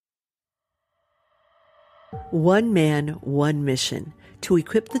One man, one mission, to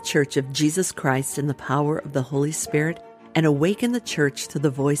equip the Church of Jesus Christ in the power of the Holy Spirit and awaken the Church to the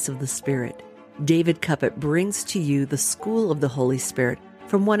voice of the Spirit. David Cuppett brings to you the School of the Holy Spirit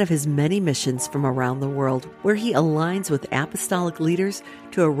from one of his many missions from around the world, where he aligns with apostolic leaders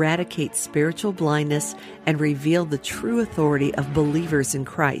to eradicate spiritual blindness and reveal the true authority of believers in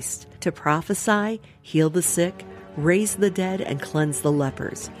Christ, to prophesy, heal the sick, raise the dead, and cleanse the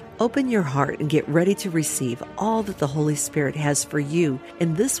lepers. Open your heart and get ready to receive all that the Holy Spirit has for you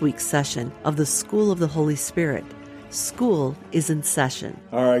in this week's session of the School of the Holy Spirit. School is in session.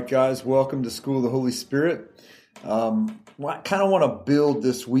 All right, guys, welcome to School of the Holy Spirit. I kind of want to build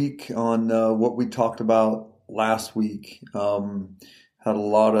this week on what we talked about last week. Had a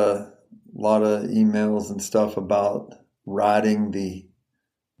lot of emails and stuff about riding the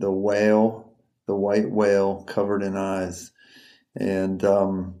whale, the white whale covered in eyes, and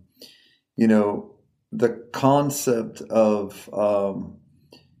the concept of,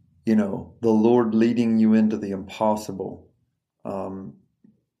 the Lord leading you into the impossible. A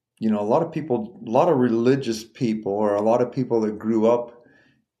lot of religious people, or a lot of people that grew up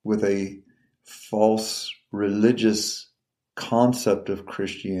with a false religious concept of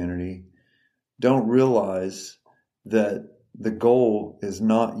Christianity, don't realize that the goal is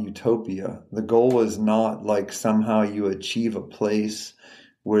not utopia. The goal is not like somehow you achieve a place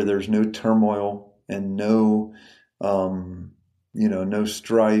where there's no turmoil and no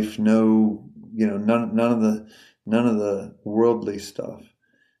strife, none of the worldly stuff.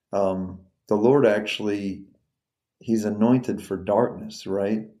 The Lord actually, He's anointed for darkness,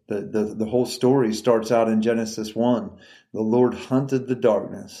 right? The whole story starts out in Genesis 1. The Lord hunted the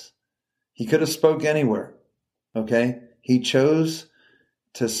darkness. He could have spoke anywhere, okay? He chose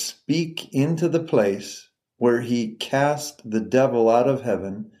to speak into the place where He cast the devil out of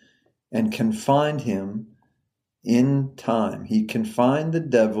heaven and confined him in time. He confined the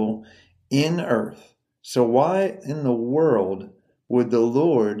devil in earth. So why in the world would the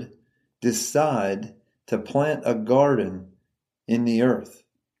Lord decide to plant a garden in the earth,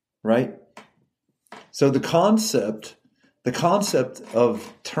 right? So the concept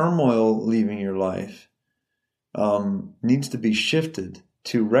of turmoil leaving your life needs to be shifted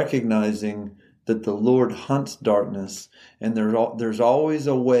to recognizing that the Lord hunts darkness, and there's always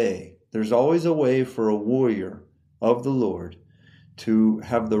a way. There's always a way for a warrior of the Lord to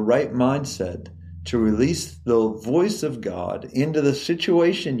have the right mindset to release the voice of God into the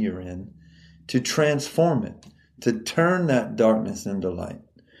situation you're in, to transform it, to turn that darkness into light.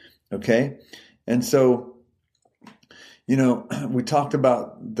 Okay? And so, we talked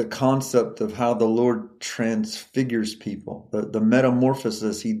about the concept of how the Lord transfigures people, the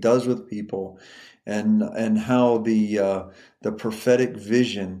metamorphosis He does with people, and how the prophetic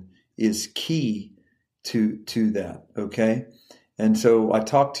vision is key to that. Okay, and so I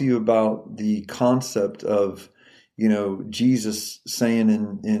talked to you about the concept of Jesus saying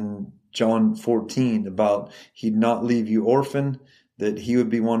in John 14 about He'd not leave you orphan, that He would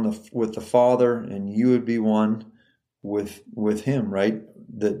be one with the Father, and you would be one with Him, right?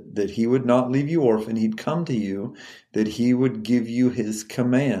 That He would not leave you orphan. He'd come to you, that He would give you His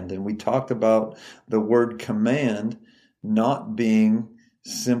command. And we talked about the word command not being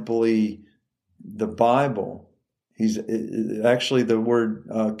simply the Bible. Actually, the word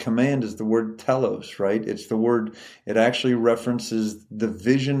command is the word telos, right? It's the word, it actually references the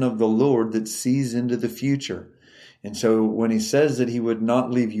vision of the Lord that sees into the future. And so when He says that He would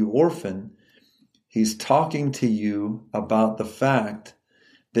not leave you orphan, He's talking to you about the fact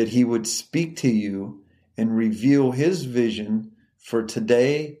that He would speak to you and reveal His vision for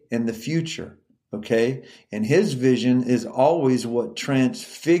today and the future, okay? And His vision is always what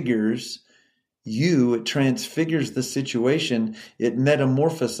transfigures you. It transfigures the situation. It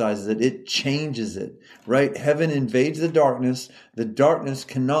metamorphosizes it. It changes it, right? Heaven invades the darkness. The darkness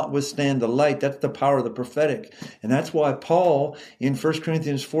cannot withstand the light. That's the power of the prophetic. And that's why Paul in 1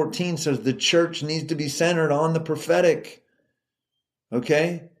 Corinthians 14 says the church needs to be centered on the prophetic.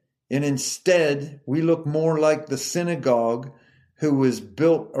 Okay? And instead, we look more like the synagogue who was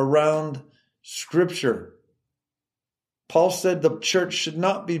built around Scripture. Paul said the church should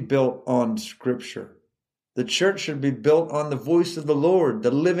not be built on Scripture. The church should be built on the voice of the Lord,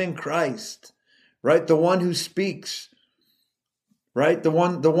 the living Christ, right? The one who speaks, right? The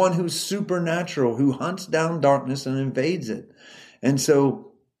one who's supernatural, who hunts down darkness and invades it. And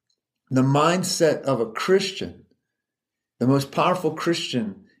so the mindset of a Christian, the most powerful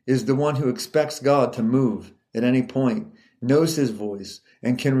Christian, is the one who expects God to move at any point, knows His voice,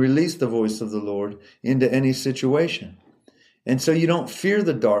 and can release the voice of the Lord into any situation. And so you don't fear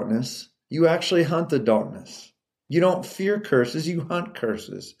the darkness. You actually hunt the darkness. You don't fear curses, you hunt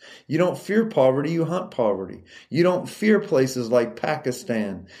curses. You don't fear poverty, you hunt poverty. You don't fear places like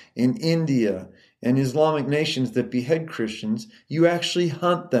Pakistan and India and Islamic nations that behead Christians. You actually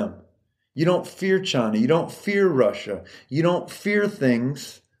hunt them. You don't fear China. You don't fear Russia. You don't fear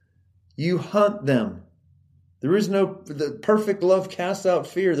things. You hunt them. The perfect love casts out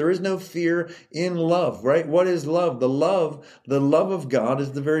fear. There is no fear in love, right? What is love? The love of God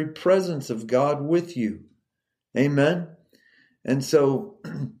is the very presence of God with you. Amen. And so,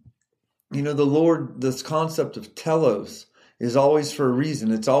 the Lord, this concept of telos is always for a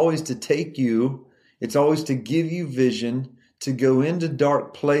reason. It's always to take you, it's always to give you vision, to go into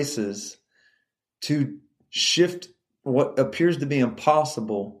dark places, to shift what appears to be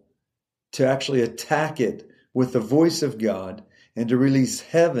impossible, to actually attack it with the voice of God and to release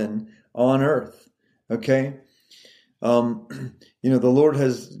heaven on earth. Okay? The Lord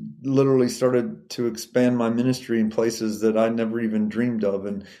has literally started to expand my ministry in places that I never even dreamed of.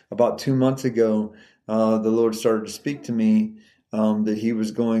 And about 2 months ago, the Lord started to speak to me that He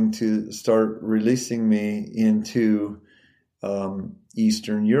was going to start releasing me into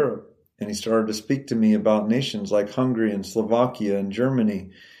Eastern Europe. And He started to speak to me about nations like Hungary and Slovakia and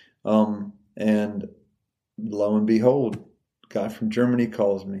Germany. And lo and behold, a guy from Germany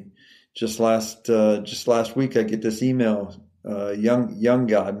calls me. Just last week, I get this email. Young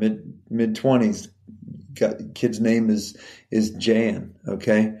guy, mid-20s. Kid's name is Jan.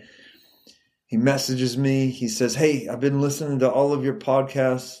 Okay, he messages me. He says, "Hey, I've been listening to all of your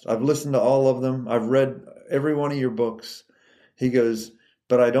podcasts. I've listened to all of them. I've read every one of your books." He goes,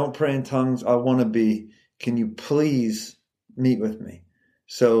 "But I don't pray in tongues. I want to be. Can you please meet with me?"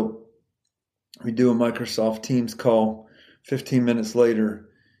 So we do a Microsoft Teams call. 15 minutes later,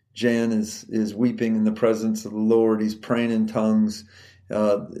 Jan is weeping in the presence of the Lord. He's praying in tongues,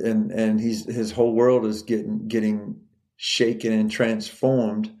 and his whole world is getting shaken and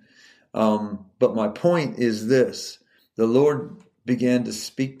transformed. But my point is this: the Lord began to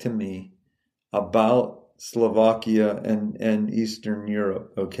speak to me about Slovakia and Eastern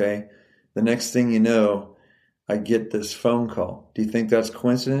Europe. Okay, the next thing you know, I get this phone call. Do you think that's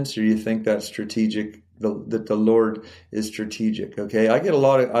coincidence, or do you think that's strategic? That the Lord is strategic. Okay, I get a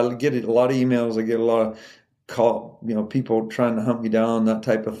lot of emails. I get a lot of call, people trying to hunt me down, that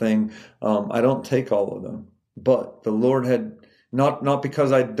type of thing. I don't take all of them, but the Lord had not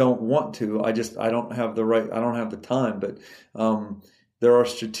because I don't want to. I don't have the time. But there are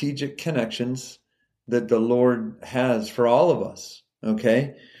strategic connections that the Lord has for all of us.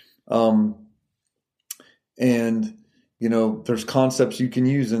 Okay, and there's concepts you can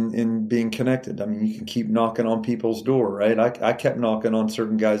use in being connected. I mean, you can keep knocking on people's door, right? I kept knocking on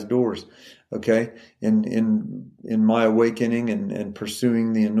certain guys' doors, okay, in my awakening and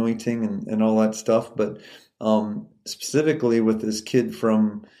pursuing the anointing and all that stuff. But specifically with this kid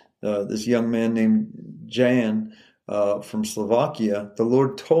from this young man named Jan from Slovakia, the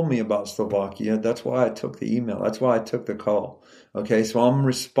Lord told me about Slovakia. That's why I took the email. That's why I took the call. Okay, so I'm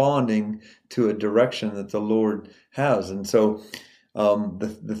responding to a direction that the Lord has. And so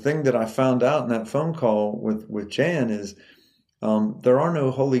the thing that I found out in that phone call with Jan is there are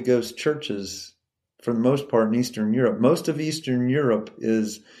no Holy Ghost churches for the most part in Eastern Europe. Most of Eastern Europe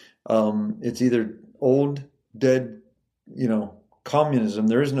is it's either old, dead, communism.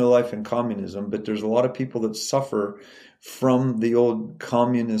 There is no life in communism, but there's a lot of people that suffer from the old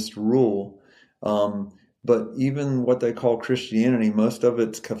communist rule. But even what they call Christianity, most of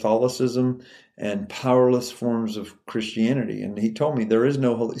it's Catholicism and powerless forms of Christianity. And he told me there is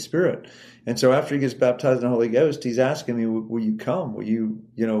no Holy Spirit. And so after he gets baptized in the Holy Ghost, he's asking me, will you come? Will you,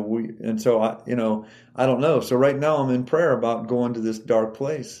 and so I don't know. So right now I'm in prayer about going to this dark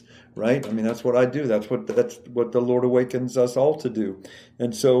place, right? I mean, that's what I do. That's what the Lord awakens us all to do.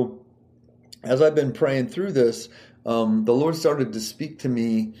 And so as I've been praying through this, the Lord started to speak to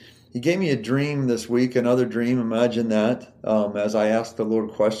me. He gave me a dream this week, another dream, imagine that, as I asked the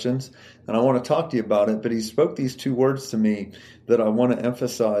Lord questions. And I want to talk to you about it. But he spoke these two words to me that I want to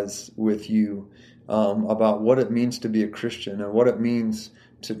emphasize with you about what it means to be a Christian and what it means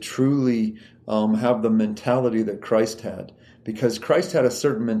to truly have the mentality that Christ had. Because Christ had a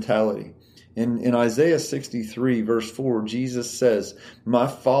certain mentality. In Isaiah 63, verse 4, Jesus says, "My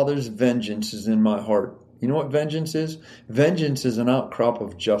Father's vengeance is in my heart." You know what vengeance is? Vengeance is an outcrop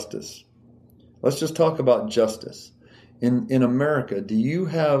of justice. Let's just talk about justice. In America, do you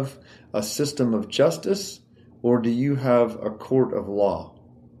have a system of justice or do you have a court of law?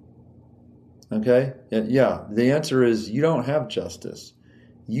 Okay? Yeah, the answer is you don't have justice.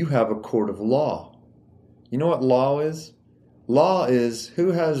 You have a court of law. You know what law is? Law is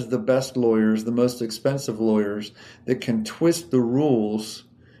who has the best lawyers, the most expensive lawyers that can twist the rules,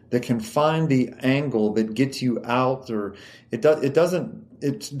 that can find the angle that gets you out, or it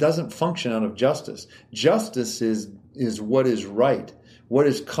doesn't function out of justice. Justice is what is right, what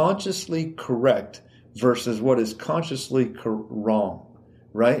is consciously correct versus what is consciously wrong,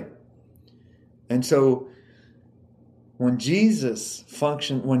 right? And so when Jesus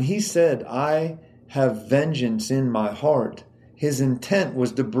functioned, when he said, I have vengeance in my heart, his intent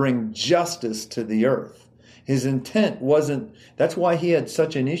was to bring justice to the earth. His intent wasn't, that's why he had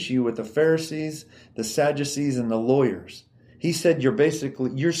such an issue with the Pharisees, the Sadducees, and the lawyers. He said,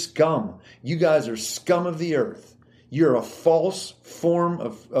 you're scum. You guys are scum of the earth. You're a false form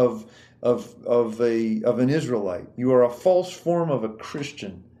of an Israelite. You are a false form of a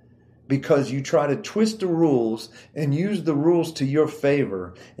Christian because you try to twist the rules and use the rules to your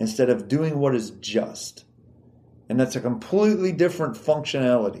favor instead of doing what is just. And that's a completely different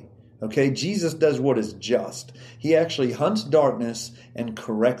functionality. Okay, Jesus does what is just. He actually hunts darkness and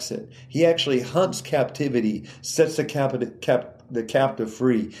corrects it. He actually hunts captivity, sets the captive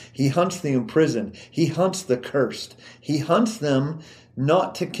free. He hunts the imprisoned. He hunts the cursed. He hunts them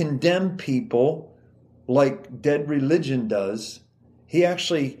not to condemn people like dead religion does. He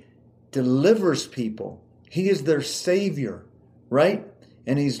actually delivers people. He is their Savior, right?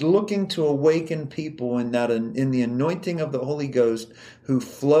 And he's looking to awaken people in the anointing of the Holy Ghost who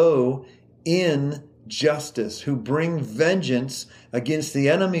flow in justice, who bring vengeance against the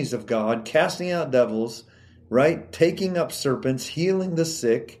enemies of God, casting out devils, right? Taking up serpents, healing the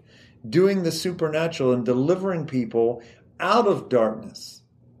sick, doing the supernatural, and delivering people out of darkness,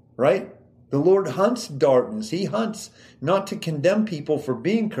 right? The Lord hunts darkness. He hunts not to condemn people for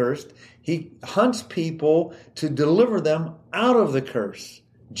being cursed. He hunts people to deliver them out of the curse.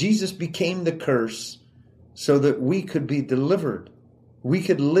 Jesus became the curse so that we could be delivered. We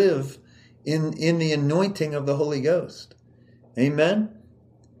could live in the anointing of the Holy Ghost. Amen?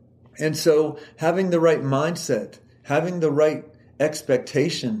 And so having the right mindset, having the right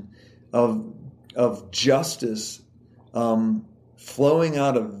expectation of justice, flowing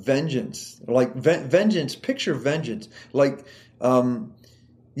out of vengeance, like vengeance, picture vengeance, like,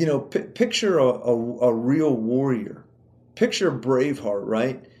 picture a real warrior, picture Braveheart,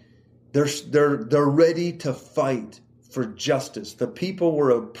 right? They're ready to fight for justice. The people were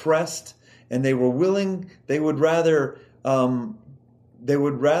oppressed and they were willing, they would rather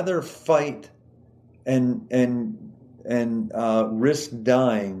fight and risk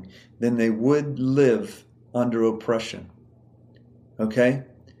dying than they would live under oppression. Okay?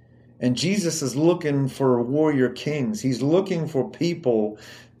 And Jesus is looking for warrior kings. He's looking for people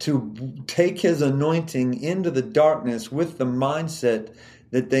to take his anointing into the darkness with the mindset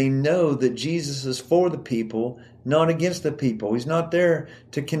that they know that Jesus is for the people, not against the people. He's not there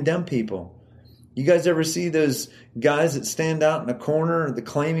to condemn people. You guys ever see those guys that stand out in a corner, that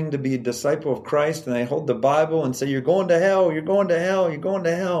claiming to be a disciple of Christ, and they hold the Bible and say, you're going to hell, you're going to hell, you're going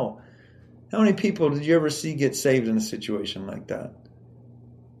to hell. How many people did you ever see get saved in a situation like that?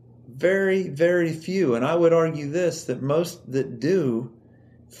 Very, very few. And I would argue this, that most that do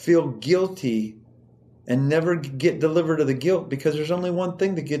feel guilty and never get delivered of the guilt, because there's only one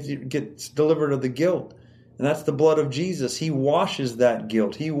thing that gets delivered of the guilt, and that's the blood of Jesus. He washes that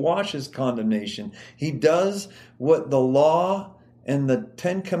guilt. He washes condemnation. He does what the law and the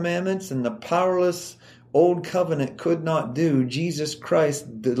 10 Commandments and the powerless old covenant could not do. Jesus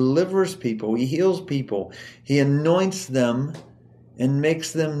Christ delivers people. He heals people. He anoints them and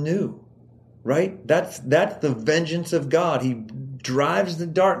makes them new, right? That's the vengeance of God. He drives the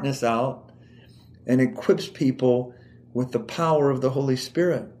darkness out and equips people with the power of the Holy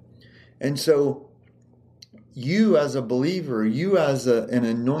Spirit. And so you as a believer, you as an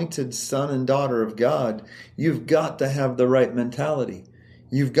anointed son and daughter of God, you've got to have the right mentality.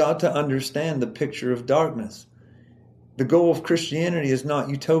 You've got to understand the picture of darkness. The goal of Christianity is not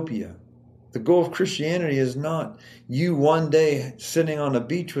utopia. The goal of Christianity is not you one day sitting on a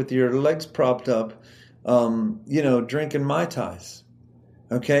beach with your legs propped up, drinking Mai Tais.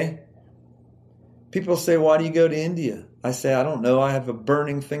 Okay? People say, why do you go to India? I say, I don't know. I have a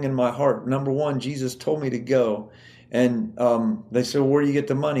burning thing in my heart. Number one, Jesus told me to go. And they say, well, where do you get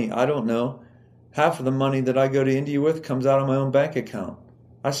the money? I don't know. Half of the money that I go to India with comes out of my own bank account.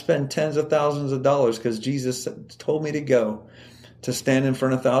 I spend tens of thousands of dollars because Jesus told me to go, to stand in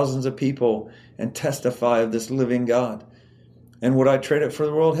front of thousands of people and testify of this living God. And would I trade it for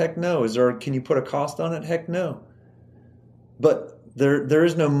the world? Heck no. Can you put a cost on it? Heck no. But there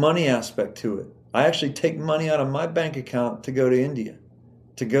is no money aspect to it. I actually take money out of my bank account to go to India,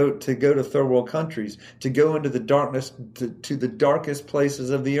 to go to third world countries, to go into the darkness, to the darkest places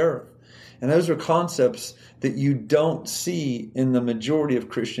of the earth. And those are concepts that you don't see in the majority of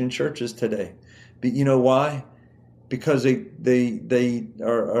Christian churches today. But you know why? Because they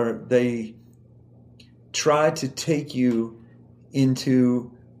try to take you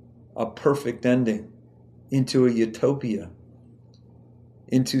into a perfect ending, into a utopia,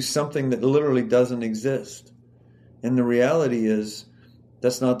 into something that literally doesn't exist. And the reality is,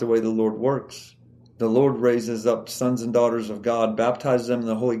 that's not the way the Lord works. The Lord raises up sons and daughters of God, baptizes them in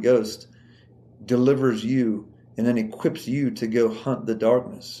the Holy Ghost, delivers you, and then equips you to go hunt the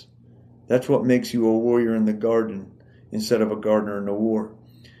darkness. That's what makes you a warrior in the garden instead of a gardener in a war.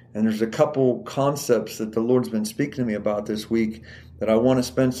 And there's a couple concepts that the Lord's been speaking to me about this week that I want to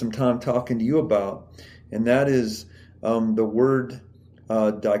spend some time talking to you about. And that is the word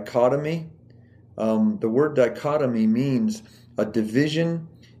dichotomy. The word dichotomy means a division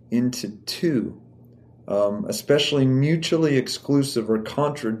into two, especially mutually exclusive or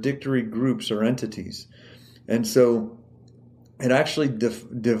contradictory groups or entities. And so it actually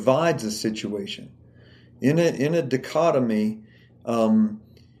divides a situation. In a dichotomy,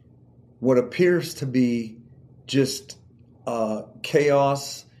 what appears to be just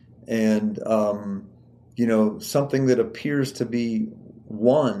chaos and something that appears to be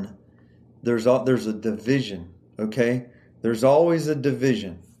one, there's a division. Okay, there's always a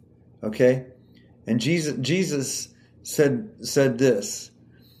division. Okay, and Jesus said this.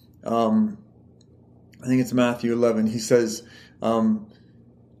 I think it's Matthew 11. He says,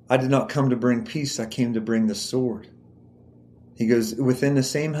 I did not come to bring peace. I came to bring the sword. He goes, within the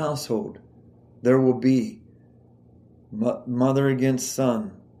same household, there will be mother against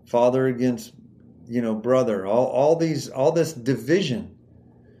son, father against, brother, all this division.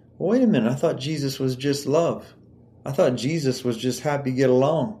 Well, wait a minute. I thought Jesus was just love. I thought Jesus was just happy to get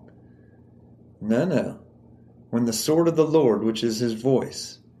along. No. When the sword of the Lord, which is his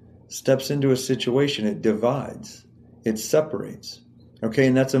voice, steps into a situation, it divides, it separates. Okay,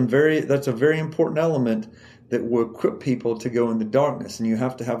 and that's a very important element that will equip people to go in the darkness, and you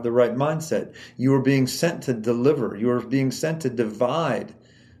have to have the right mindset. You are being sent to deliver. You are being sent to divide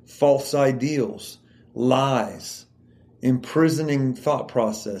false ideals, lies, imprisoning thought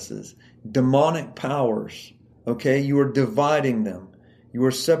processes, demonic powers. Okay, you are dividing them. You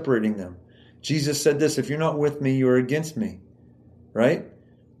are separating them. Jesus said this, if you're not with me, you are against me. Right?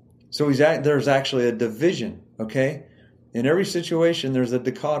 So there's actually a division. Okay? In every situation, there's a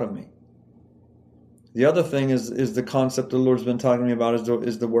dichotomy. The other thing is the concept the Lord's been talking to me about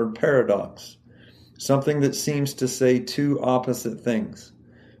is the word paradox. Something that seems to say two opposite things.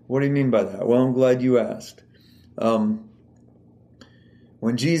 What do you mean by that? Well, I'm glad you asked. When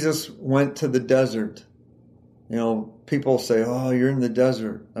Jesus went to the desert, people say, oh, you're in the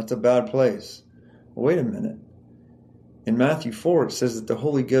desert. That's a bad place. Well, wait a minute. In Matthew 4, it says that the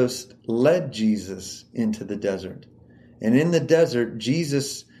Holy Ghost led Jesus into the desert. And in the desert,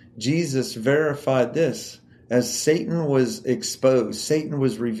 Jesus verified this. As Satan was exposed, Satan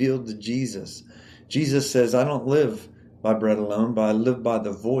was revealed to Jesus. Jesus says, I don't live by bread alone, but I live by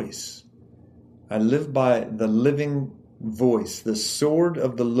the voice. I live by the living voice, the sword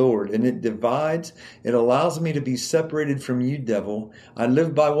of the Lord, and it divides. It allows me to be separated from you, devil. I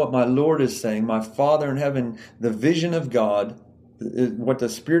live by what my Lord is saying, my Father in heaven, the vision of God, what the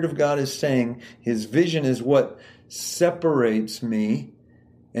Spirit of God is saying. His vision is what separates me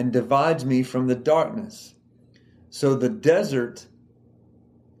and divides me from the darkness. So the desert,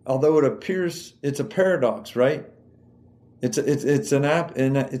 although it appears, it's a paradox, right? It's an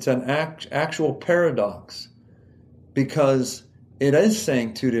actual paradox, because it is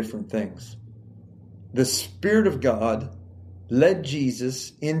saying two different things. The Spirit of God led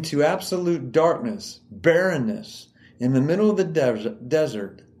Jesus into absolute darkness, barrenness, in the middle of the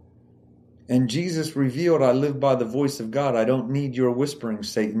desert. And Jesus revealed, I live by the voice of God. I don't need your whispering,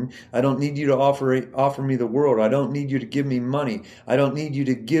 Satan. I don't need you to offer me the world. I don't need you to give me money. I don't need you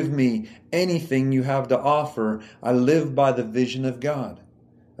to give me anything you have to offer. I live by the vision of God.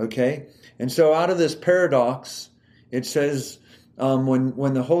 Okay? And so out of this paradox, it says,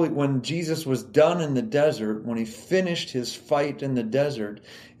 when Jesus was done in the desert, when he finished his fight in the desert,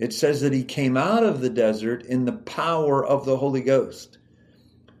 it says that he came out of the desert in the power of the Holy Ghost.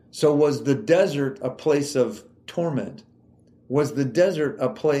 So was the desert a place of torment? Was the desert a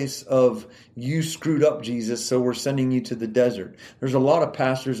place of, you screwed up, Jesus, so we're sending you to the desert? There's a lot of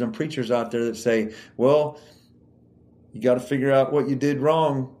pastors and preachers out there that say, well, you got to figure out what you did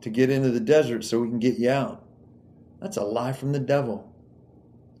wrong to get into the desert so we can get you out. That's a lie from the devil.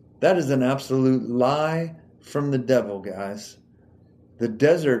 That is an absolute lie from the devil, guys. The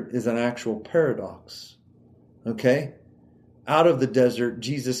desert is an actual paradox. Okay? Out of the desert,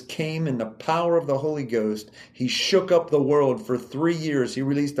 Jesus came in the power of the Holy Ghost. He shook up the world for 3 years. He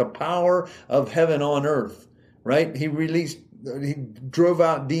released the power of heaven on earth, right? He drove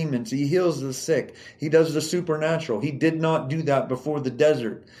out demons. He heals the sick. He does the supernatural. He did not do that before the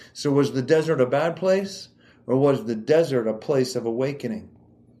desert. So was the desert a bad place? Or was the desert a place of awakening?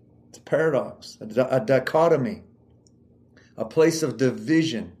 It's a paradox, a dichotomy, a place of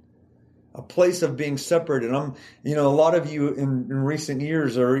division, a place of being separated. A lot of you in recent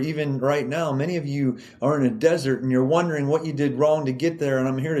years, or even right now, many of you are in a desert and you're wondering what you did wrong to get there. And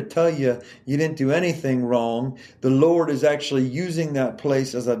I'm here to tell you, you didn't do anything wrong. The Lord is actually using that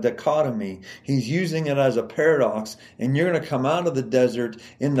place as a dichotomy. He's using it as a paradox. And you're going to come out of the desert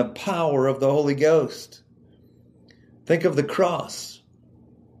in the power of the Holy Ghost. Think of the cross.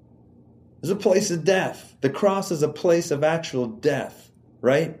 It's a place of death. The cross is a place of actual death,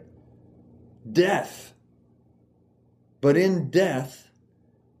 right? Death. But in death,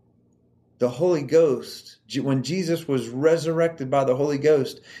 the Holy Ghost, when Jesus was resurrected by the Holy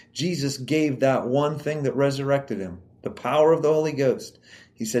Ghost, Jesus gave that one thing that resurrected him, the power of the Holy Ghost.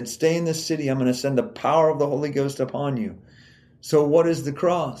 He said, stay in this city. I'm going to send the power of the Holy Ghost upon you. So what is the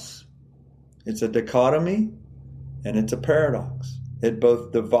cross? It's a dichotomy and it's a paradox. It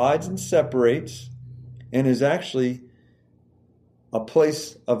both divides and separates and is actually a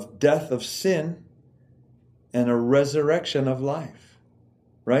place of death of sin and a resurrection of life,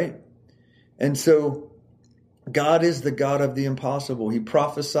 right? And so God is the God of the impossible. He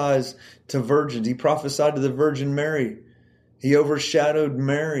prophesies to virgins. He prophesied to the Virgin Mary. He overshadowed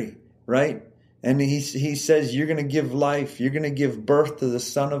Mary, right? And he says, you're going to give life. You're going to give birth to the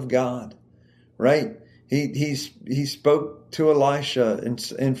Son of God, right? He spoke to Elisha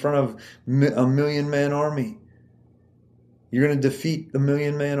in front of a 1,000,000-man army. You're going to defeat the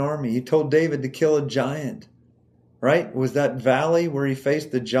 1,000,000-man army. He told David to kill a giant, right? Was that valley where he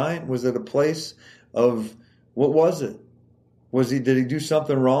faced the giant? Was it a place of, what was it? Did he do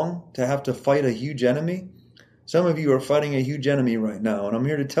something wrong to have to fight a huge enemy? Some of you are fighting a huge enemy right now, and I'm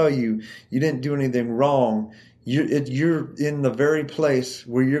here to tell you, you didn't do anything wrong. You're in the very place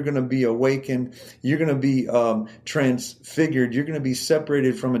where you're going to be awakened. You're going to be transfigured. You're going to be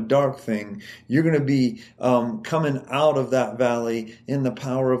separated from a dark thing. You're going to be coming out of that valley in the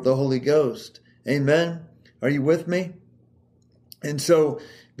power of the Holy Ghost. Amen? Are you with me? And so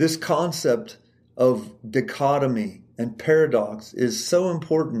this concept of dichotomy and paradox is so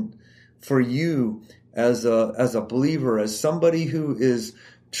important for you as a believer, as somebody who is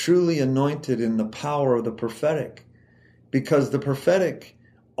truly anointed in the power of the prophetic, because the prophetic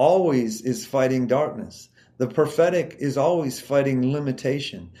always is fighting darkness. The prophetic is always fighting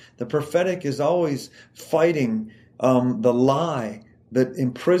limitation. The prophetic is always fighting the lie that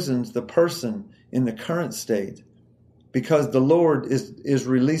imprisons the person in the current state, because the Lord is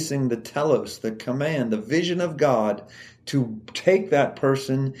releasing the telos, the command, the vision of God to take that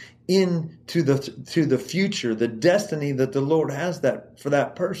person into the future, the destiny that the Lord has for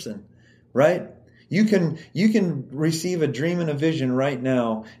that person, right? You can receive a dream and a vision right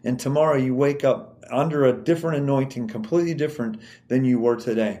now, and tomorrow you wake up under a different anointing, completely different than you were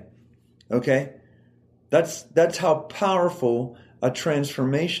today. Okay? That's how powerful a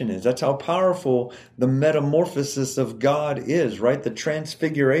transformation is. That's how powerful the metamorphosis of God is, right? The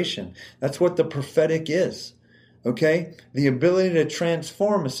transfiguration. That's what the prophetic is. Okay? The ability to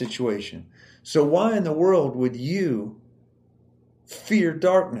transform a situation. So why in the world would you fear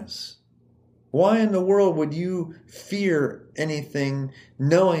darkness? Why in the world would you fear anything,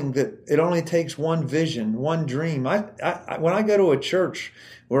 knowing that it only takes one vision, one dream? When I go to a church,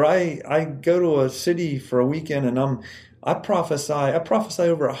 where I go to a city for a weekend, and I prophesy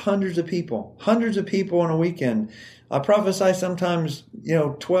over hundreds of people in a weekend. I prophesy sometimes,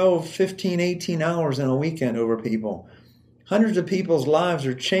 12, 15, 18 hours in a weekend over people. Hundreds of people's lives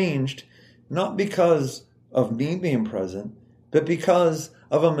are changed, not because of me being present, but because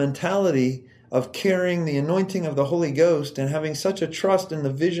of a mentality of carrying the anointing of the Holy Ghost and having such a trust in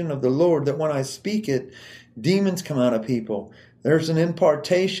the vision of the Lord that when I speak it, demons come out of people. There's an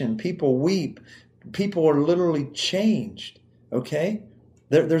impartation. People weep. People are literally changed. Okay?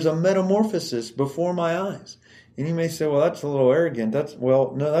 There's a metamorphosis before my eyes. And you may say, well, that's a little arrogant. That's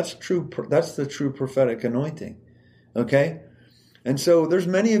true. That's the true prophetic anointing. Okay? And so there's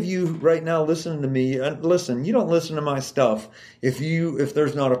many of you right now listening to me. And listen, you don't listen to my stuff if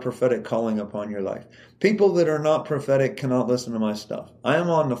there's not a prophetic calling upon your life. People that are not prophetic cannot listen to my stuff. I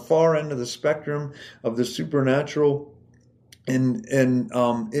am on the far end of the spectrum of the supernatural, and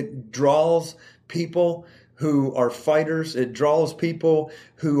it draws people who are fighters. It draws people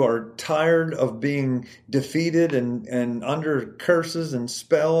who are tired of being defeated and under curses and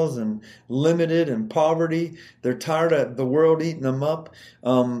spells and limited and poverty. They're tired of the world eating them up.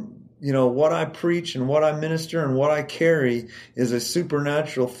 What I preach and what I minister and what I carry is a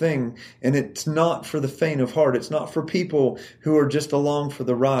supernatural thing. And it's not for the faint of heart. It's not for people who are just along for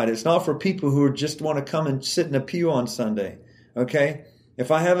the ride. It's not for people who just want to come and sit in a pew on Sunday. Okay? If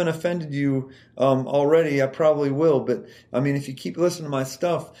I haven't offended you already, I probably will. But if you keep listening to my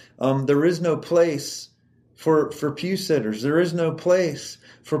stuff, there is no place for pew sitters. There is no place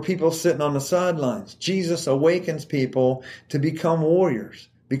for people sitting on the sidelines. Jesus awakens people to become warriors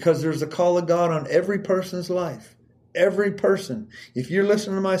because there's a call of God on every person's life. Every person. If you're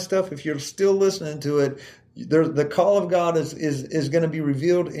listening to my stuff, if you're still listening to it, the call of God is going to be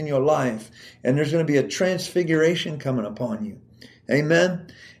revealed in your life, and there's going to be a transfiguration coming upon you. Amen.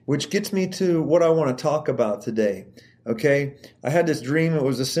 Which gets me to what I want to talk about today. Okay. I had this dream. It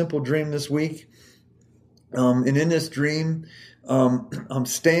was a simple dream this week. And in this dream, I'm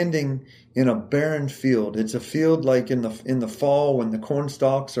standing in a barren field. It's a field like in the fall when the corn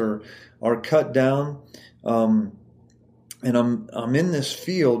stalks are cut down. And I'm in this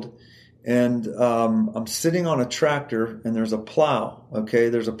field, and I'm sitting on a tractor, and there's a plow. Okay.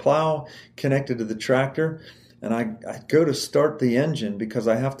 There's a plow connected to the tractor. And I go to start the engine because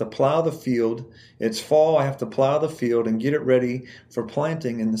I have to plow the field. It's fall. I have to plow the field and get it ready for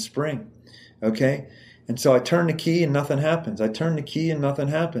planting in the spring. Okay? And so I turn the key and nothing happens. I turn the key and nothing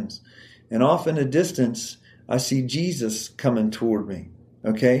happens. And off in the distance, I see Jesus coming toward me.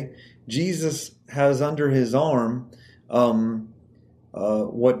 Okay? Jesus has under his arm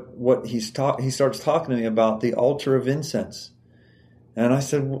what he starts talking to me about, the altar of incense. And I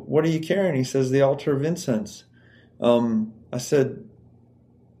said, "What are you carrying?" He says, "The altar of incense." I said,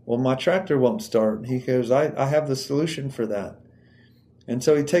 "Well, my tractor won't start." He goes, I have the solution for that. And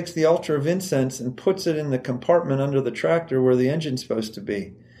so he takes the altar of incense and puts it in the compartment under the tractor where the engine's supposed to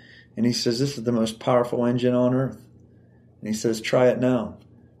be. And he says, "This is the most powerful engine on earth." And he says, "Try it now."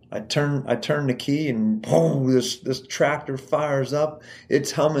 I turn the key, and boom, this tractor fires up.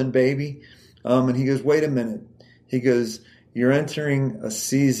 It's humming, baby. And he goes, "Wait a minute." He goes, "You're entering a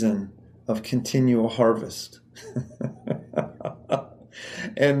season of continual harvest."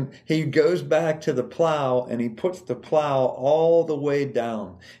 And he goes back to the plow, and he puts the plow all the way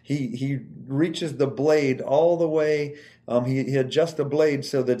down. He reaches the blade all the way. He adjusts the blade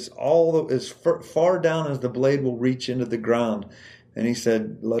so that's as far down as the blade will reach into the ground. And he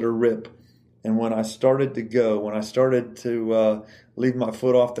said, "Let her rip." And when I started to leave my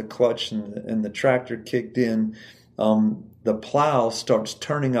foot off the clutch and the tractor kicked in, the plow starts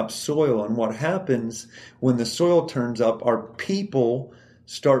turning up soil. And what happens when the soil turns up, our people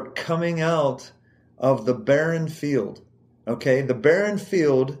start coming out of the barren field. Okay? The barren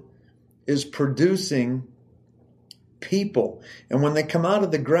field is producing people. And when they come out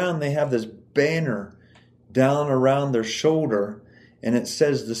of the ground, they have this banner down around their shoulder, and it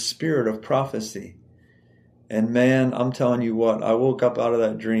says the spirit of prophecy. And man, I'm telling you what, I woke up out of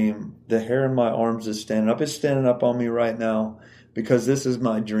that dream. The hair in my arms is standing up. It's standing up on me right now because this is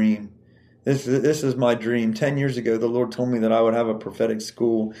my dream. This is my dream. 10 years ago, the Lord told me that I would have a prophetic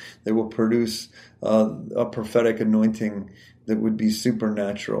school that will produce a prophetic anointing that would be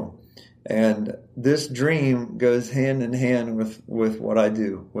supernatural. And this dream goes hand in hand with what I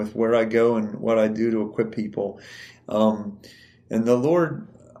do, with where I go and what I do to equip people. And the Lord,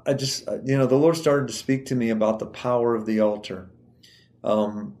 the Lord started to speak to me about the power of the altar.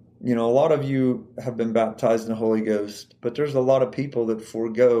 A lot of you have been baptized in the Holy Ghost, but there's a lot of people that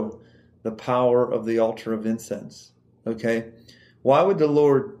forego the power of the altar of incense. Okay? Why would the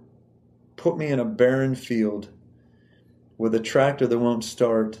Lord put me in a barren field with a tractor that won't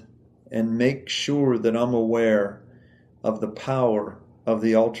start and make sure that I'm aware of the power of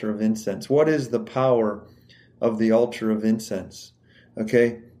the altar of incense? What is the power of the altar of incense?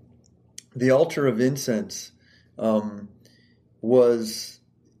 Okay? The altar of incense was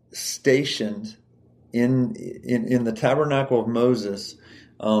stationed in the tabernacle of Moses.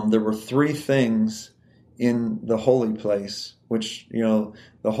 There were three things in the holy place, which,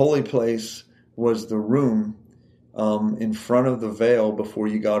 the holy place was the room in front of the veil before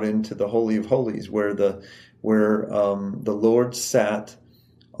you got into the Holy of Holies, where the Lord sat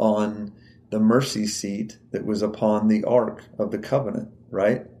on the mercy seat that was upon the Ark of the Covenant,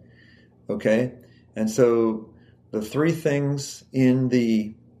 right? Okay? And so the three things in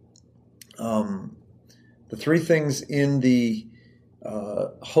the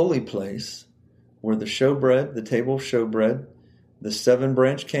holy place were the showbread, the table of showbread, the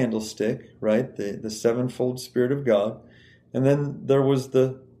 7-branch candlestick, right? The sevenfold Spirit of God. And then there was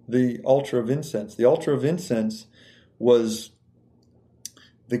the altar of incense. The altar of incense was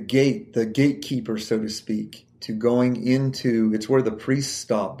the gatekeeper, so to speak, to going into, it's where the priests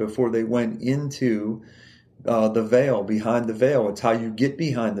stopped before they went into the veil, behind the veil. It's how you get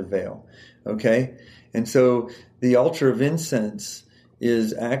behind the veil, okay? And so the altar of incense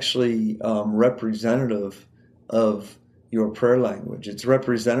is actually representative of your prayer language. It's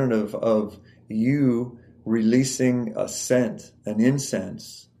representative of you releasing a scent, an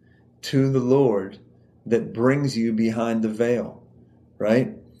incense to the Lord that brings you behind the veil,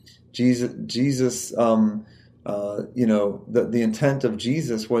 right? Jesus, the intent of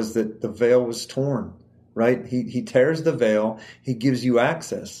Jesus was that the veil was torn, right? He tears the veil. He gives you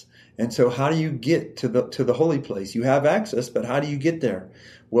access. And so how do you get to the holy place? You have access, but how do you get there?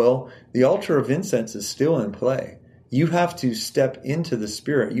 Well, the altar of incense is still in play. You have to step into the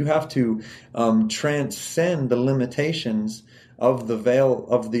Spirit. You have to transcend the limitations of the veil,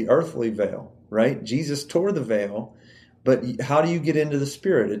 of the earthly veil, right? Jesus tore the veil, but how do you get into the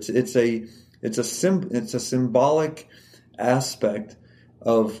Spirit? It's a symbolic aspect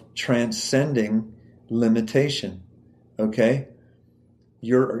of transcending limitation. Okay,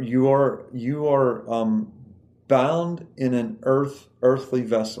 you are bound in an earthly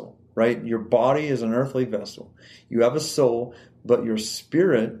vessel, right? Your body is an earthly vessel. You have a soul, but your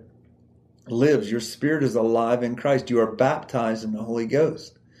spirit lives. Your spirit is alive in Christ. You are baptized in the Holy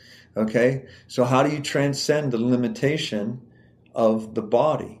Ghost. Okay, so how do you transcend the limitation of the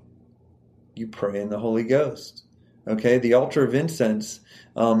body? You pray in the Holy Ghost. Okay, the altar of incense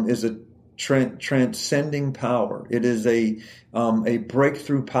is a transcending power. It is a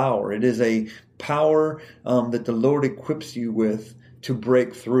breakthrough power. It is a power that the Lord equips you with to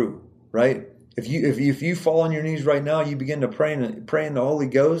break through. Right? If you fall on your knees right now, you begin to pray in the Holy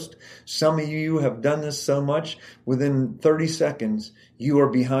Ghost. Some of you have done this so much, within 30 seconds, you are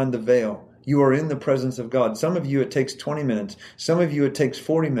behind the veil. You are in the presence of God. Some of you, it takes 20 minutes. Some of you, it takes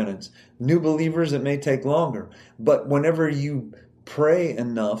 40 minutes. New believers, it may take longer. But whenever you pray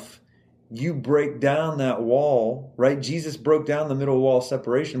enough, you break down that wall, right? Jesus broke down the middle wall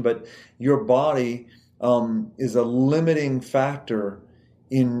separation, but your body is a limiting factor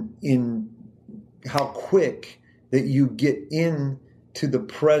in how quick that you get into the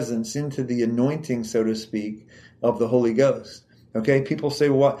presence, into the anointing, so to speak, of the Holy Ghost. Okay, people say,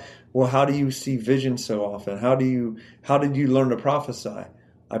 well, how do you see vision so often? How did you learn to prophesy?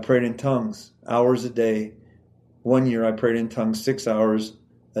 I prayed in tongues, hours a day. 1 year I prayed in tongues 6 hours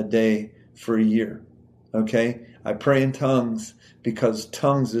a day for a year. Okay, I pray in tongues because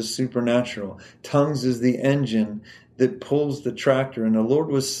tongues is supernatural. Tongues is the engine that pulls the tractor. And the Lord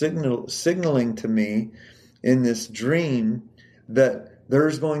was signaling to me in this dream that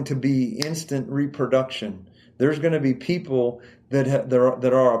there's going to be instant reproduction. There's going to be people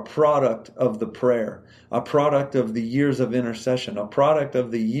that are a product of the prayer, a product of the years of intercession, a product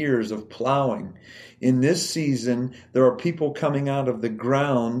of the years of plowing. In this season, there are people coming out of the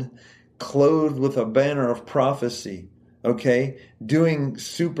ground clothed with a banner of prophecy, okay, doing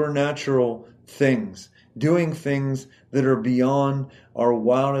supernatural things, doing things that are beyond our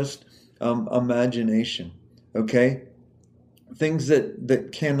wildest imagination, okay? Things that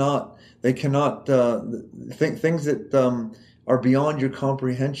cannot things that are beyond your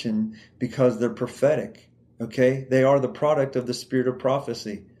comprehension because they're prophetic, okay? They are the product of the spirit of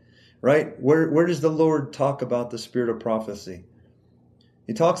prophecy, right? Where does the Lord talk about the spirit of prophecy?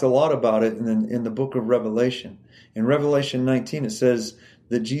 He talks a lot about it in the book of Revelation. In Revelation 19, it says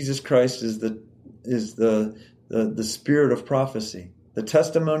that Jesus Christ is the spirit of prophecy. The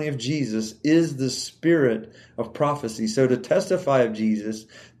testimony of Jesus is the spirit of prophecy. So to testify of Jesus,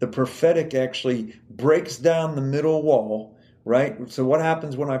 the prophetic actually breaks down the middle wall, right? So what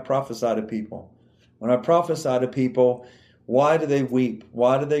happens when I prophesy to people? When I prophesy to people, why do they weep?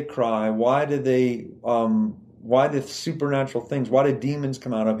 Why do they cry? Why do supernatural things? Why do demons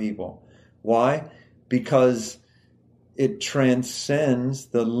come out of people? Why? Because it transcends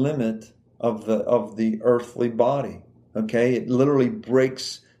the limit of the earthly body. Okay, it literally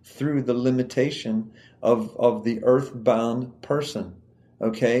breaks through the limitation of the earthbound person.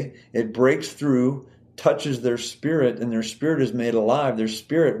 Okay, it breaks through, touches their spirit, and their spirit is made alive. Their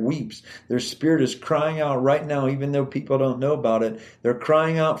spirit weeps. Their spirit is crying out right now, even though people don't know about it. They're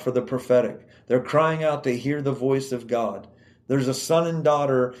crying out for the prophetic. They're crying out to hear the voice of God. There's a son and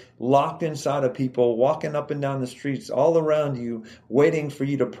daughter locked inside of people, walking up and down the streets all around you, waiting for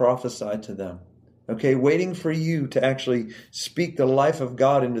you to prophesy to them. Okay, waiting for you to actually speak the life of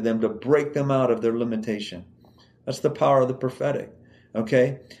God into them, to break them out of their limitation. That's the power of the prophetic.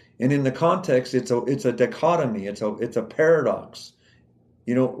 Okay? And in the context, it's a dichotomy. It's a paradox.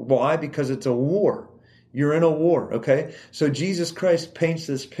 You know, why? Because it's a war. You're in a war, okay? So Jesus Christ paints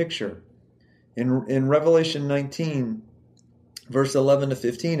this picture. In Revelation 19, verse 11 to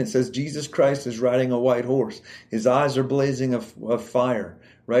 15, it says, Jesus Christ is riding a white horse. His eyes are blazing of fire,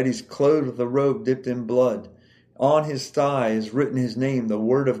 right? He's clothed with a robe dipped in blood. On his thigh is written his name, the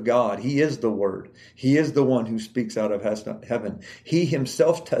Word of God. He is the Word. He is the one who speaks out of heaven. He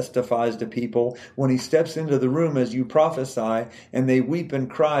himself testifies to people when he steps into the room as you prophesy, and they weep and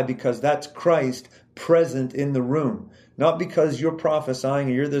cry because that's Christ present in the room. Not because you're prophesying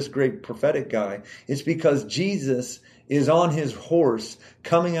or you're this great prophetic guy. It's because Jesus is on his horse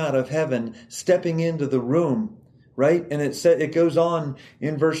coming out of heaven, stepping into the room. Right? And it goes on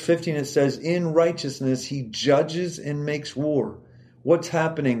in verse 15, it says, in righteousness he judges and makes war. What's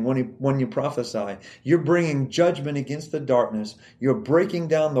happening when you prophesy? You're bringing judgment against the darkness. You're breaking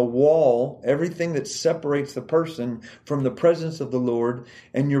down the wall, everything that separates the person from the presence of the Lord,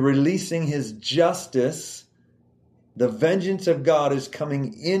 and you're releasing his justice. The vengeance of God is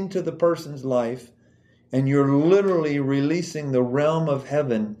coming into the person's life, and you're literally releasing the realm of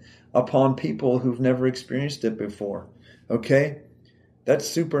heaven upon people who've never experienced it before. Okay? That's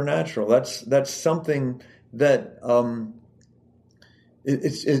supernatural. That's something that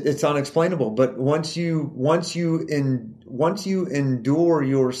it's unexplainable. But once you endure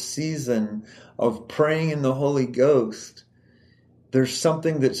your season of praying in the Holy Ghost, there's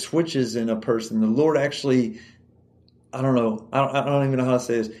something that switches in a person. The Lord actually, I don't even know how to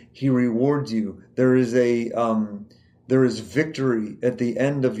say this. He rewards you. There is victory at the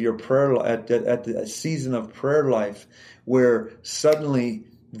end of your prayer, at the season of prayer life, where suddenly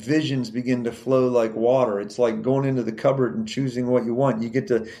visions begin to flow like water. It's like going into the cupboard and choosing what you want. You get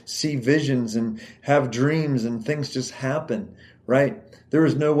to see visions and have dreams, and things just happen, right? There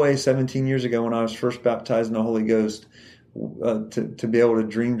was no way 17 years ago when I was first baptized in the Holy Ghost to be able to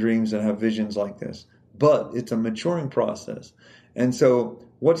dream dreams and have visions like this. But it's a maturing process. And so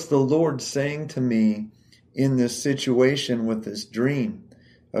what's the Lord saying to me in this situation with this dream?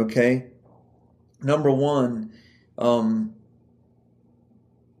 Okay. Number one, the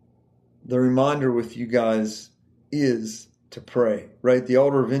reminder with you guys is to pray, right? The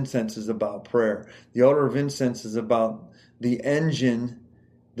altar of incense is about prayer. The altar of incense is about the engine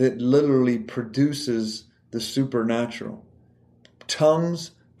that literally produces the supernatural.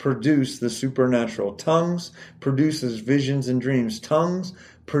 Tongues produce the supernatural. Tongues produces visions and dreams. Tongues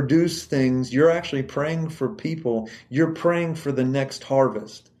produce things. You're actually praying for people. You're praying for the next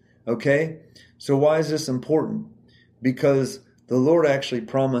harvest. Okay? So why is this important? Because the Lord actually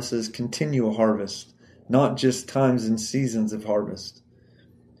promises continual harvest, not just times and seasons of harvest.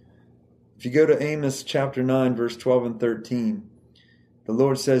 If you go to Amos chapter 9, verse 12 and 13, the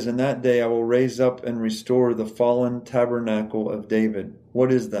Lord says, in that day I will raise up and restore the fallen tabernacle of David.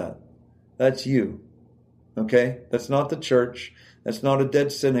 What is that? That's you. Okay? That's not the church. That's not a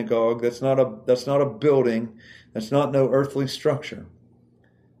dead synagogue. That's not a building. That's not no earthly structure.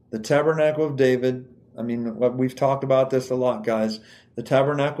 The tabernacle of David, I mean, we've talked about this a lot, guys. The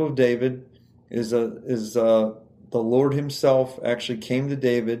tabernacle of David is the Lord himself actually came to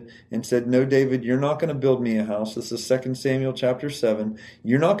David and said, no, David, you're not going to build me a house. This is 2 Samuel chapter 7.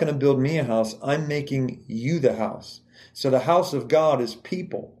 You're not going to build me a house. I'm making you the house. So the house of God is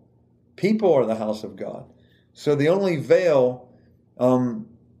people. People are the house of God. So the only veil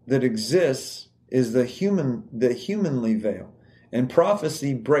that exists is the humanly veil. And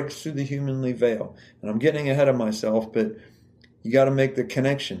prophecy breaks through the humanly veil. And I'm getting ahead of myself, but you got to make the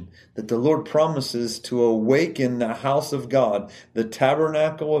connection that the Lord promises to awaken the house of God, the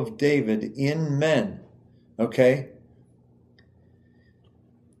tabernacle of David in men. Okay?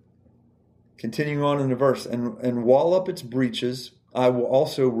 Continuing on in the verse, and wall up its breaches. I will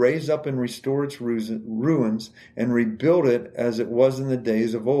also raise up and restore its ruins and rebuild it as it was in the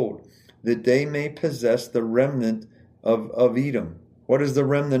days of old, that they may possess the remnant of Edom. What is the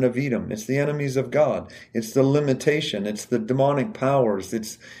remnant of Edom? It's the enemies of God. It's the limitation. It's the demonic powers.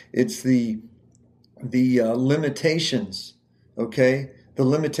 It's the limitations. Okay, the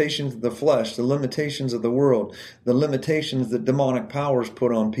limitations of the flesh, the limitations of the world, the limitations that demonic powers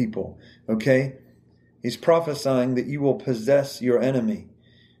put on people. Okay, he's prophesying that you will possess your enemy.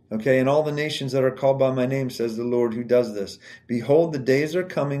 Okay, and all the nations that are called by my name, says the Lord who does this. Behold, the days are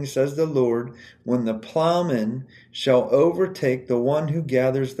coming, says the Lord, when the plowman shall overtake the one who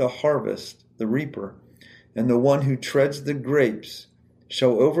gathers the harvest, the reaper, and the one who treads the grapes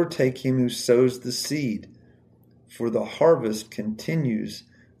shall overtake him who sows the seed. For the harvest continues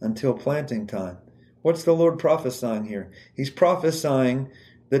until planting time. What's the Lord prophesying here? He's prophesying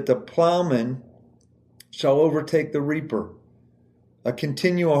that the plowman shall overtake the reaper, a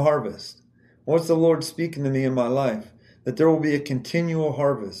continual harvest. What's the Lord speaking to me in my life? That there will be a continual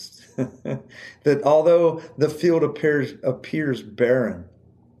harvest. That although the field appears barren,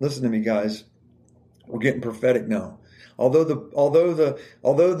 listen to me, guys. We're getting prophetic now. Although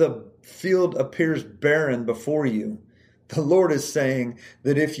the field appears barren before you, the Lord is saying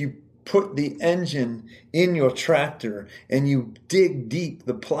that if you put the engine in your tractor and you dig deep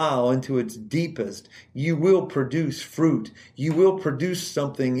the plow into its deepest, you will produce fruit. You will produce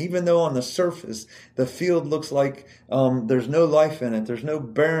something, even though on the surface the field looks like there's no life in it, there's no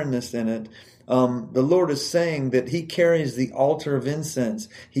barrenness in it. The Lord is saying that He carries the altar of incense.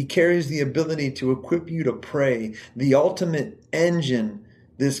 He carries the ability to equip you to pray, the ultimate engine,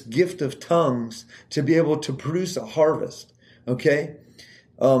 this gift of tongues, to be able to produce a harvest. Okay?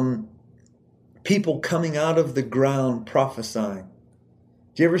 People coming out of the ground prophesying.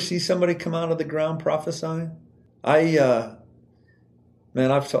 Do you ever see somebody come out of the ground prophesying? I've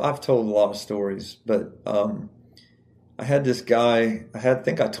told a lot of stories, but I had this guy. I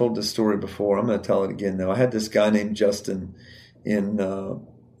think I told this story before. I'm going to tell it again though. I had this guy named Justin in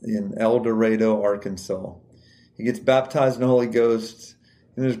El Dorado, Arkansas. He gets baptized in the Holy Ghost,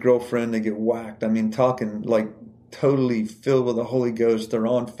 and his girlfriend, they get whacked. I mean, talking like totally filled with the Holy Ghost. They're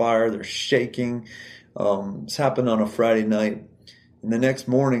on fire. They're shaking. It's happened on a Friday night. And the next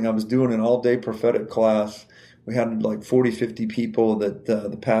morning, I was doing an all-day prophetic class. We had like 40, 50 people that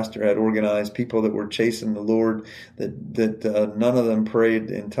the pastor had organized, people that were chasing the Lord, that none of them prayed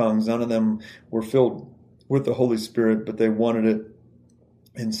in tongues. None of them were filled with the Holy Spirit, but they wanted it.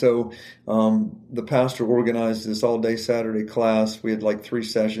 And so the pastor organized this all-day Saturday class. We had like 3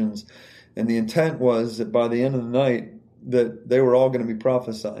 sessions. And the intent was that by the end of the night, that they were all going to be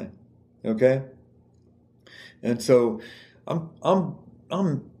prophesying. Okay? And so I'm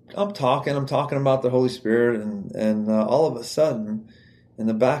talking about the Holy Spirit, and all of a sudden, in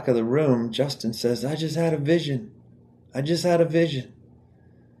the back of the room, Justin says, I just had a vision. I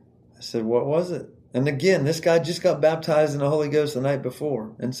said, what was it? And again, this guy just got baptized in the Holy Ghost the night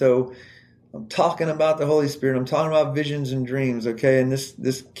before. And so I'm talking about the Holy Spirit. I'm talking about visions and dreams, okay? And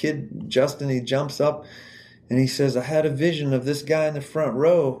this kid, Justin, he jumps up and he says, I had a vision of this guy in the front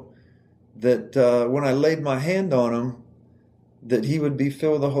row that when I laid my hand on him, that he would be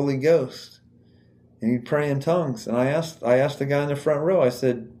filled with the Holy Ghost. And he'd pray in tongues. And I asked the guy in the front row, I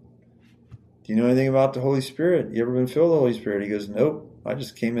said, do you know anything about the Holy Spirit? You ever been filled with the Holy Spirit? He goes, nope. I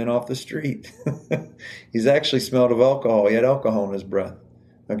just came in off the street. He's actually smelled of alcohol. He had alcohol in his breath.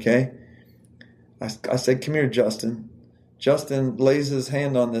 Okay? I said, come here, Justin. Justin lays his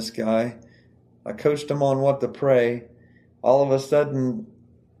hand on this guy. I coached him on what to pray. All of a sudden,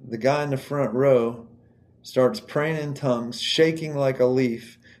 the guy in the front row starts praying in tongues, shaking like a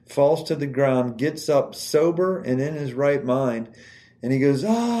leaf, falls to the ground, gets up sober and in his right mind. And he goes,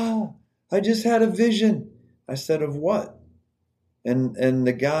 I just had a vision. I said, of what? And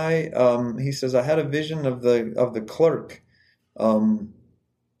the guy, he says, I had a vision of the clerk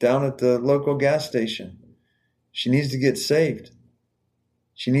down at the local gas station. She needs to get saved.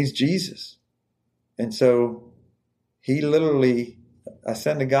 She needs Jesus. And so he literally, I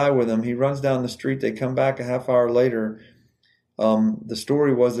send a guy with him. He runs down the street. They come back a half hour later. The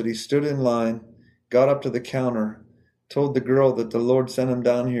story was that he stood in line, got up to the counter, told the girl that the Lord sent him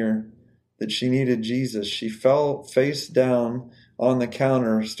down here, that she needed Jesus. She fell face down on the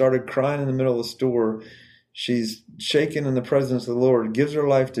counter, started crying in the middle of the store. She's shaken in the presence of the Lord, gives her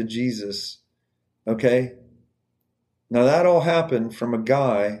life to Jesus. Okay? Now that all happened from a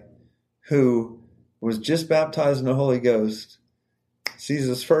guy who was just baptized in the Holy Ghost, sees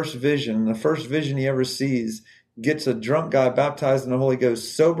his first vision. The first vision he ever sees, gets a drunk guy baptized in the Holy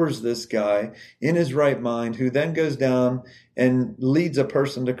Ghost, sobers this guy in his right mind, who then goes down and leads a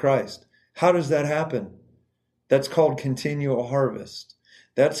person to Christ. How does that happen? That's called continual harvest.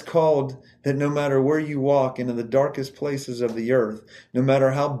 That's called that no matter where you walk into the darkest places of the earth, no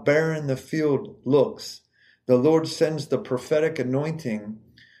matter how barren the field looks, the Lord sends the prophetic anointing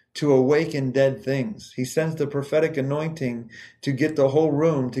to awaken dead things. He sends the prophetic anointing to get the whole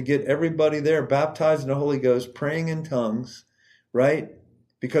room, to get everybody there baptized in the Holy Ghost, praying in tongues, right?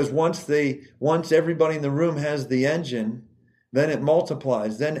 Because once everybody in the room has the engine, then it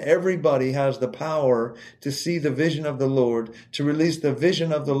multiplies. Then everybody has the power to see the vision of the Lord, to release the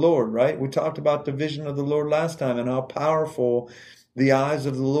vision of the Lord, right? We talked about the vision of the Lord last time and how powerful the eyes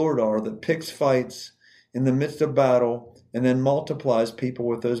of the Lord are, that picks fights in the midst of battle and then multiplies people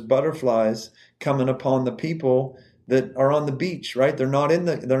with those butterflies coming upon the people that are on the beach, right? They're not in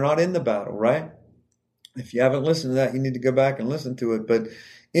the battle, right? If you haven't listened to that, you need to go back and listen to it. But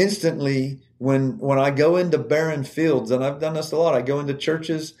instantly, when I go into barren fields, and I've done this a lot, I go into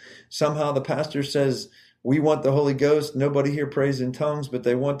churches, somehow the pastor says, we want the Holy Ghost. Nobody here prays in tongues, but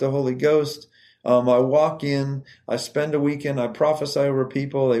they want the Holy Ghost. I walk in, I spend a weekend, I prophesy over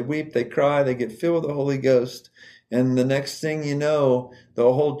people, they weep, they cry, they get filled with the Holy Ghost. And the next thing you know,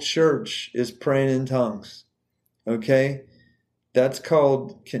 the whole church is praying in tongues. Okay? That's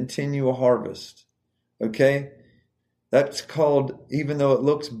called continual harvest. Okay? That's called, even though it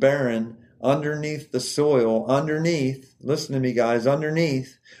looks barren, underneath the soil, listen to me guys,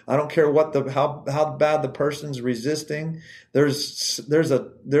 underneath, I don't care what how bad the person's resisting, there's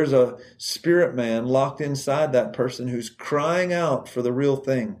a spirit man locked inside that person who's crying out for the real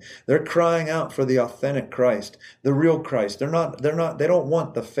thing. They're crying out for the authentic Christ, the real Christ. They don't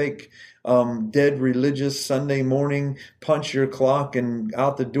want the fake dead religious Sunday morning, punch your clock and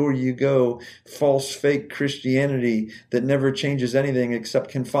out the door you go, false fake Christianity that never changes anything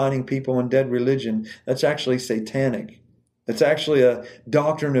except confining people in dead religion. That's actually satanic. It's actually a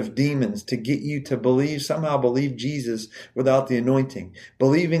doctrine of demons to get you to somehow believe Jesus without the anointing.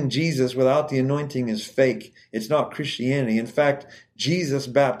 Believing Jesus without the anointing is fake. It's not Christianity. In fact, Jesus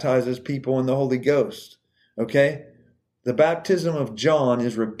baptizes people in the Holy Ghost. Okay? The baptism of John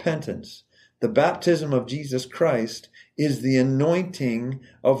is repentance. The baptism of Jesus Christ is the anointing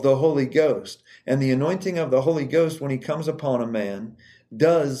of the Holy Ghost. And the anointing of the Holy Ghost, when he comes upon a man,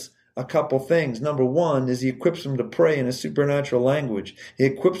 does a couple things. Number one is he equips him to pray in a supernatural language. He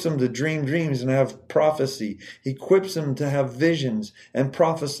equips him to dream dreams and have prophecy. He equips him to have visions and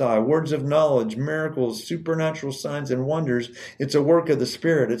prophesy, words of knowledge, miracles, supernatural signs and wonders. It's a work of the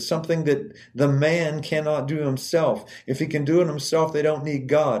Spirit. It's something that the man cannot do himself. If he can do it himself, they don't need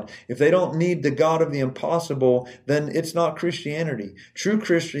God. If they don't need the God of the impossible, then it's not Christianity. True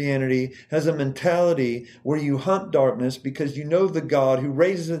Christianity has a mentality where you hunt darkness because you know the God who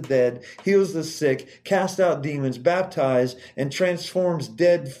raises the dead, heals the sick, casts out demons, baptizes, and transforms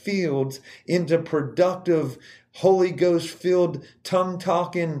dead fields into productive, Holy Ghost-filled,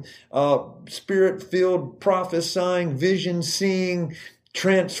 tongue-talking, Spirit-filled, prophesying, vision-seeing,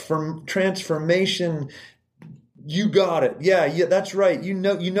 transformation. You got it. Yeah, that's right. You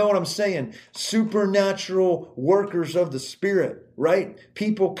know what I'm saying. Supernatural workers of the Spirit, right?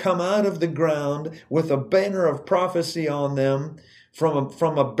 People come out of the ground with a banner of prophecy on them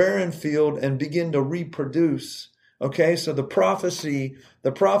from a barren field and begin to reproduce. Okay, so the prophecy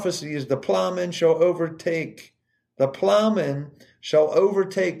is the plowman shall overtake. The plowman shall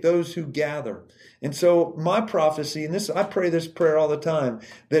overtake those who gather. And so my prophecy, and I pray this prayer all the time,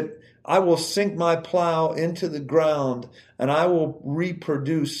 that I will sink my plow into the ground and I will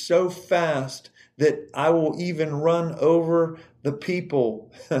reproduce so fast that I will even run over the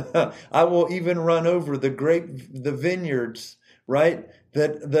people. I will even run over the vineyards, right?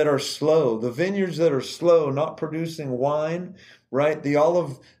 That are slow. The vineyards that are slow, not producing wine, right? The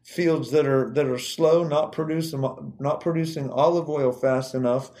olive fields that are slow, not producing olive oil fast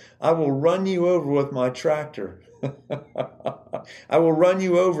enough. I will run you over with my tractor. I will run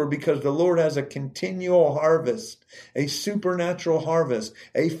you over because the Lord has a continual harvest, a supernatural harvest,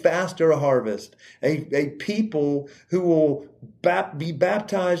 a faster harvest, a people who will be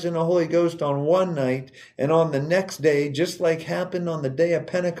baptized in the Holy Ghost on one night, and on the next day, just like happened on the day of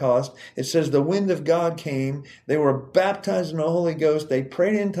Pentecost, it says the wind of God came, they were baptized in the Holy Ghost, they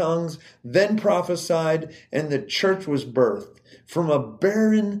prayed in tongues, then prophesied, and the church was birthed from a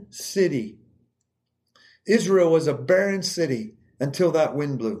barren city. Israel was a barren city until that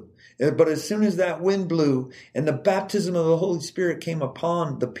wind blew. But as soon as that wind blew and the baptism of the Holy Spirit came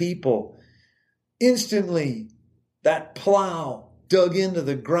upon the people, instantly that plow dug into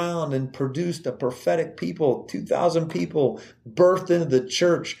the ground and produced a prophetic people. 2,000 people birthed into the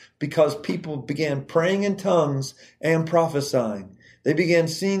church because people began praying in tongues and prophesying. They began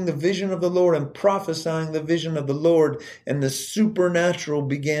seeing the vision of the Lord and prophesying the vision of the Lord, and the supernatural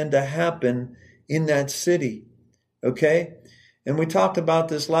began to happen in that city. Okay? And we talked about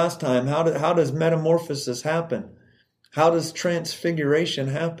this last time. How does metamorphosis happen? How does transfiguration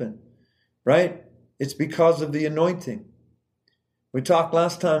happen? Right? It's because of the anointing. We talked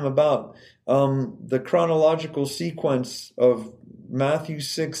last time about the chronological sequence of Matthew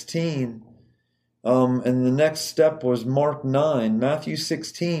 16. And the next step was Mark 9. Matthew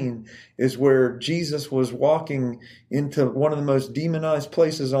 16 is where Jesus was walking into one of the most demonized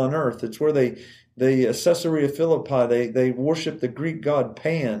places on earth. It's where Caesarea Philippi, they worship the Greek god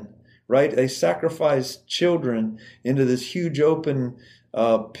Pan, right? They sacrifice children into this huge open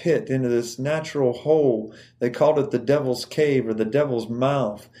pit, into this natural hole. They called it the devil's cave or the devil's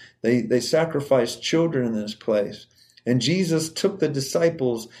mouth. They sacrificed children in this place. And Jesus took the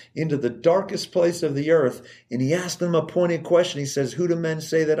disciples into the darkest place of the earth, and he asked them a pointed question. He says, "Who do men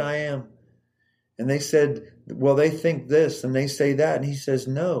say that I am?" And they said, "Well, they think this and they say that." And he says,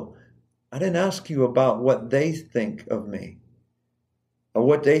 "No, I didn't ask you about what they think of me, or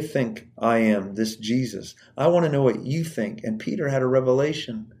what they think I am, this Jesus. I want to know what you think." And Peter had a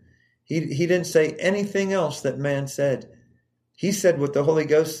revelation. He didn't say anything else that man said. He said what the Holy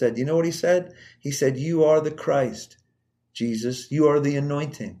Ghost said. You know what he said? He said, "You are the Christ, Jesus. You are the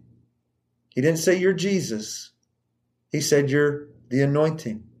anointing." He didn't say you're Jesus. He said you're the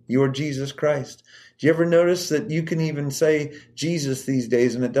anointing. You are Jesus Christ. Do you ever notice that you can even say Jesus these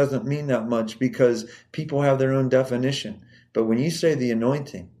days and it doesn't mean that much because people have their own definition? But when you say the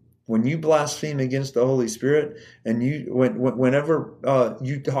anointing, when you blaspheme against the Holy Spirit, and whenever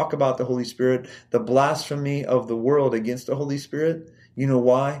you talk about the Holy Spirit, the blasphemy of the world against the Holy Spirit, you know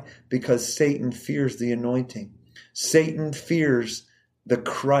why? Because Satan fears the anointing. Satan fears the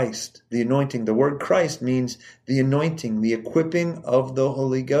Christ, the anointing. The word Christ means the anointing, the equipping of the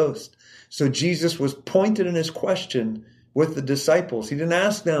Holy Ghost. So Jesus was pointed in his question with the disciples. He didn't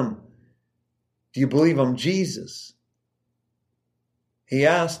ask them, "Do you believe I'm Jesus?" He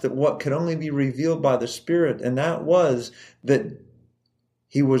asked that what could only be revealed by the Spirit, and that was that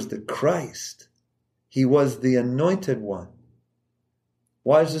he was the Christ. He was the anointed one.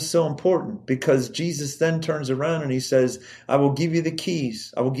 Why is this so important? Because Jesus then turns around and he says, "I will give you the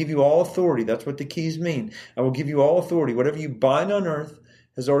keys. I will give you all authority." That's what the keys mean. "I will give you all authority. Whatever you bind on earth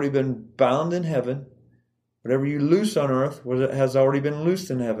has already been bound in heaven. Whatever you loose on earth has already been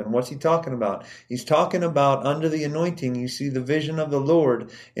loosed in heaven." What's he talking about? He's talking about under the anointing, you see the vision of the Lord.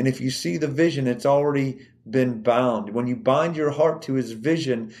 And if you see the vision, it's already been bound. When you bind your heart to his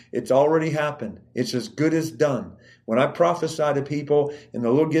vision, it's already happened. It's as good as done. When I prophesy to people and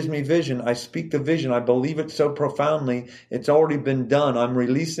the Lord gives me vision, I speak the vision. I believe it so profoundly. It's already been done. I'm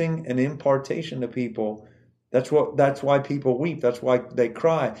releasing an impartation to people. That's why people weep. That's why they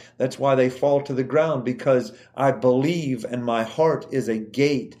cry. That's why they fall to the ground, because I believe, and my heart is a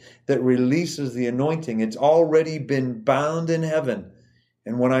gate that releases the anointing. It's already been bound in heaven.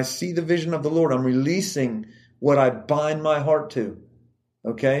 And when I see the vision of the Lord, I'm releasing what I bind my heart to.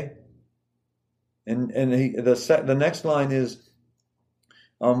 Okay? The next line is,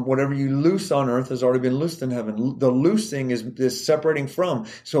 whatever you loose on earth has already been loosed in heaven. The loosing is separating from.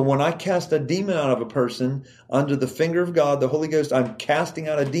 So when I cast a demon out of a person under the finger of God, the Holy Ghost, I'm casting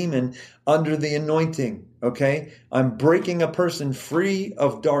out a demon under the anointing. Okay? I'm breaking a person free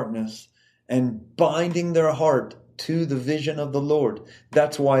of darkness and binding their heart to the vision of the Lord.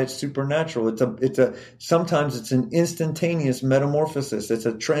 That's why it's supernatural. Sometimes it's an instantaneous metamorphosis. It's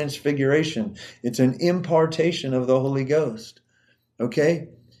a transfiguration. It's an impartation of the Holy Ghost. Okay?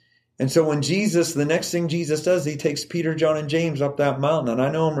 And so the next thing Jesus does, he takes Peter, John, and James up that mountain. And I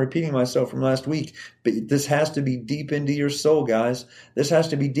know I'm repeating myself from last week, but this has to be deep into your soul, guys. This has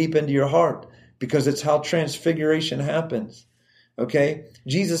to be deep into your heart, because it's how transfiguration happens. Okay?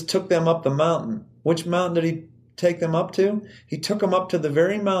 Jesus took them up the mountain. Which mountain did he take them up to? He took them up to the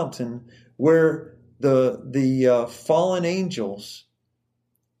very mountain where the fallen angels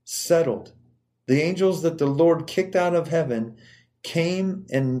settled. The angels that the Lord kicked out of heaven came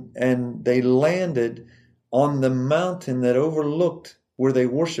and they landed on the mountain that overlooked where they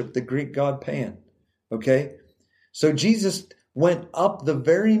worshiped the Greek god Pan. Okay? So Jesus went up the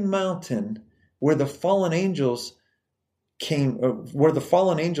very mountain where the fallen angels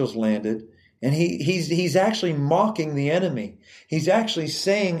landed. And he's actually mocking the enemy. He's actually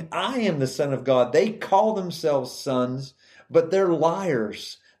saying, "I am the Son of God." They call themselves sons, but they're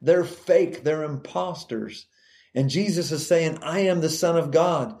liars. They're fake. They're imposters. And Jesus is saying, "I am the Son of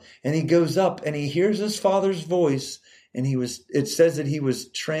God." And he goes up and he hears his Father's voice. And it says that he was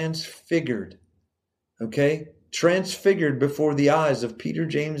transfigured. Okay? Transfigured before the eyes of Peter,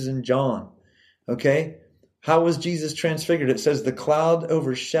 James, and John. Okay? How was Jesus transfigured? It says the cloud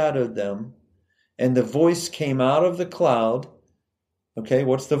overshadowed them. And the voice came out of the cloud. Okay,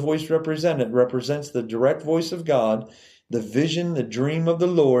 what's the voice represent? It represents the direct voice of God, the vision, the dream of the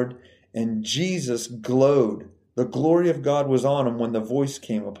Lord, and Jesus glowed. The glory of God was on him when the voice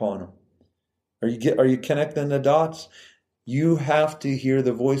came upon him. Are you connecting the dots? You have to hear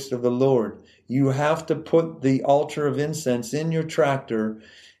the voice of the Lord. You have to put the altar of incense in your tractor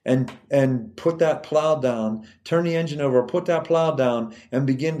and put that plow down, turn the engine over, put that plow down and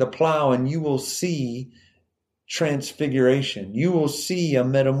begin to plow, and you will see transfiguration. You will see a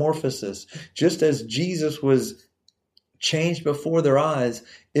metamorphosis. Just as Jesus was changed before their eyes.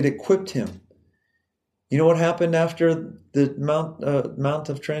 It equipped him. You know what happened after the Mount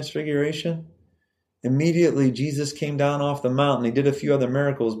of Transfiguration? Immediately, Jesus came down off the mountain. He did a few other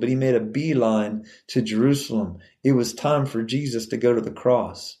miracles, but he made a beeline to Jerusalem. It was time for Jesus to go to the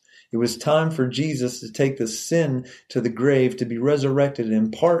cross. It was time for Jesus to take the sin to the grave, to be resurrected and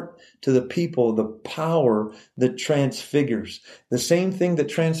impart to the people the power that transfigures. The same thing that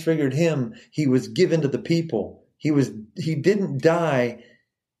transfigured him, he was given to the people. He didn't die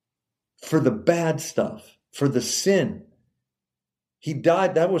for the bad stuff, for the sin. He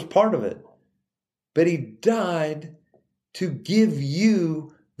died, that was part of it. But he died to give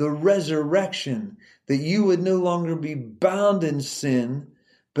you the resurrection, that you would no longer be bound in sin,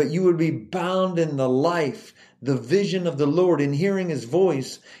 but you would be bound in the life, the vision of the Lord, in hearing his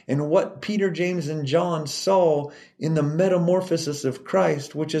voice, and what Peter, James, and John saw in the metamorphosis of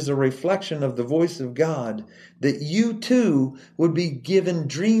Christ, which is a reflection of the voice of God, that you too would be given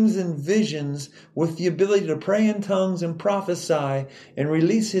dreams and visions with the ability to pray in tongues and prophesy and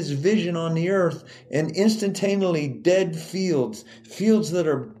release his vision on the earth, and instantaneously dead fields that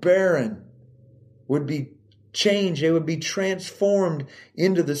are barren, would be changed. They would be transformed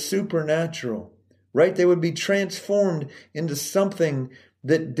into the supernatural, right? They would be transformed into something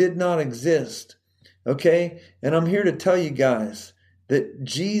that did not exist. Okay? And I'm here to tell you guys that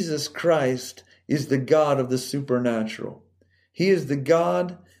Jesus Christ is the God of the supernatural. He is the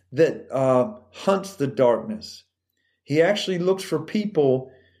God that hunts the darkness. He actually looks for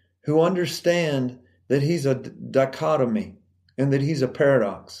people who understand that he's a dichotomy and that he's a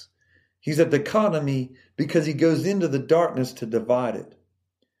paradox. He's a dichotomy because he goes into the darkness to divide it.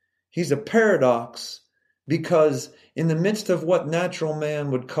 He's a paradox because in the midst of what natural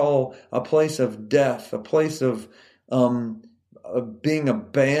man would call a place of death, a place of being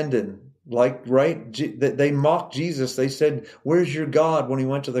abandoned, like, right? They mocked Jesus. They said, "Where's your God?" when he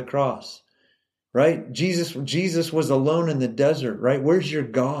went to the cross, right? Jesus was alone in the desert, right? Where's your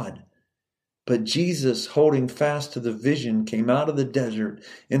God? But Jesus, holding fast to the vision, came out of the desert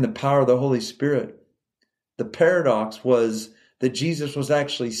in the power of the Holy Spirit. The paradox was that Jesus was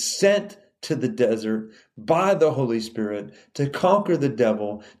actually sent to the desert by the Holy Spirit to conquer the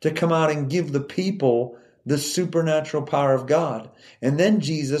devil, to come out and give the people the supernatural power of God. And then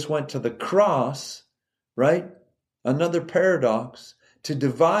Jesus went to the cross, right? Another paradox, to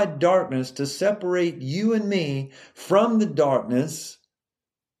divide darkness, to separate you and me from the darkness,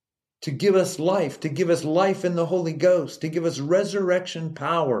 to give us life in the Holy Ghost, to give us resurrection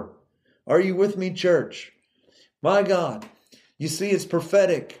power. Are you with me, church? My God, you see, it's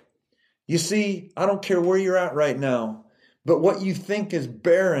prophetic. You see, I don't care where you're at right now, but what you think is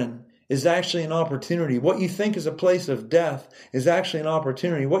barren is actually an opportunity. What you think is a place of death is actually an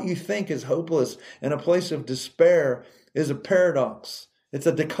opportunity. What you think is hopeless and a place of despair is a paradox. It's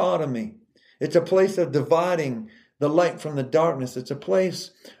a dichotomy. It's a place of dividing the light from the darkness. It's a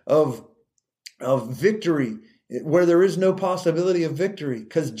place of victory where there is no possibility of victory,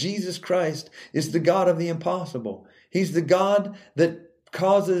 because Jesus Christ is the God of the impossible. He's the God that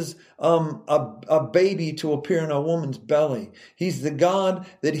causes a baby to appear in a woman's belly. He's the God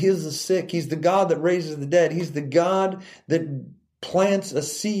that heals the sick. He's the God that raises the dead. He's the God that plants a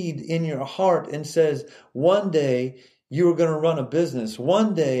seed in your heart and says, one day you're going to run a business.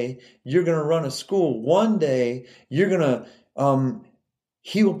 One day you're going to run a school. One day you're going to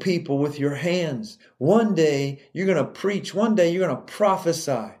heal people with your hands. One day you're going to preach. One day you're going to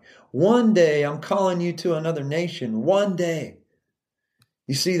prophesy. One day I'm calling you to another nation. One day.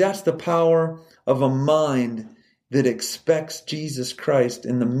 You see, that's the power of a mind that expects Jesus Christ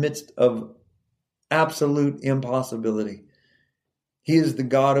in the midst of absolute impossibility. He is the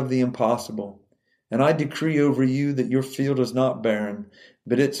God of the impossible. And I decree over you that your field is not barren,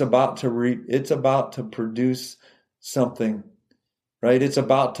 but it's about to produce something, right? It's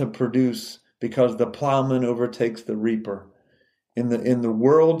about to produce, because the plowman overtakes the reaper. In the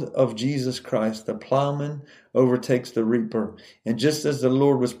world of Jesus Christ, the plowman overtakes the reaper. And just as the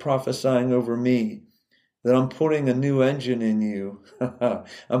Lord was prophesying over me, that I'm putting a new engine in you.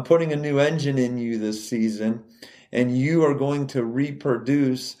 I'm putting a new engine in you this season, and you are going to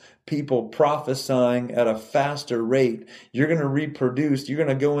reproduce people prophesying at a faster rate. You're going to reproduce. You're going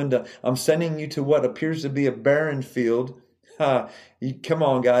to go into, I'm sending you to what appears to be a barren field. Come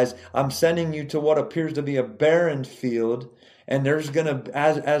on, guys. I'm sending you to what appears to be a barren field. And there's going to,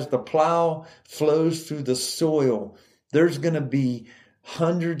 as the plow flows through the soil, there's going to be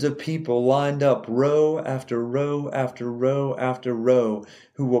hundreds of people lined up, row after row after row after row,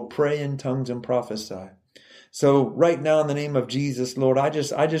 who will pray in tongues and prophesy. So right now, in the name of Jesus, Lord, I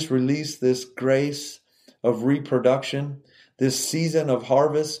just release this grace of reproduction, this season of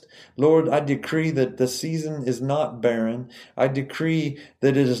harvest. Lord, I decree that the season is not barren. I decree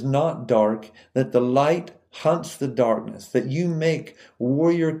that it is not dark, that the light hunts the darkness, that you make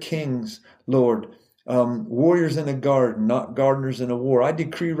warrior kings, Lord, warriors in a garden, not gardeners in a war. I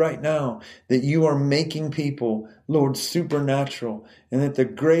decree right now that you are making people, Lord, supernatural, and that the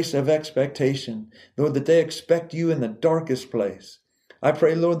grace of expectation, Lord, that they expect you in the darkest place. I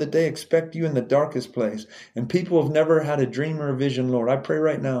pray, Lord, that they expect you in the darkest place. And people have never had a dream or a vision, Lord. I pray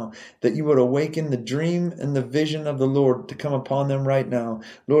right now that you would awaken the dream and the vision of the Lord to come upon them right now.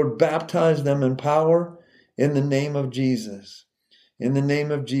 Lord, baptize them in power in the name of Jesus. In the name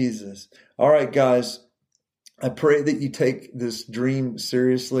of Jesus. All right, guys, I pray that you take this dream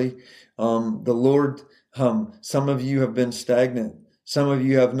seriously. The Lord, some of you have been stagnant. Some of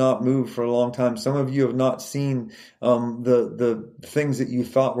you have not moved for a long time. Some of you have not seen the things that you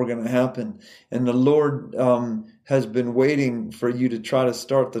thought were going to happen. And the Lord has been waiting for you to try to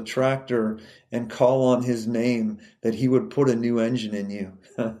start the tractor and call on his name, that he would put a new engine in you.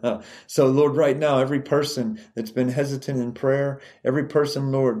 So, Lord, right now, every person that's been hesitant in prayer, every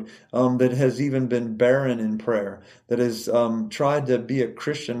person, Lord, that has even been barren in prayer, that has tried to be a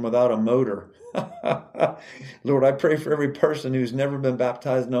Christian without a motor, Lord, I pray for every person who's never been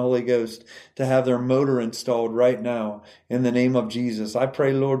baptized in the Holy Ghost to have their motor installed right now in the name of Jesus. I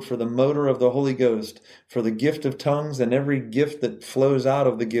pray, Lord, for the motor of the Holy Ghost, for the gift of tongues and every gift that flows out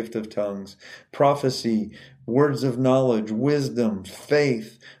of the gift of tongues, prophecy, words of knowledge, wisdom,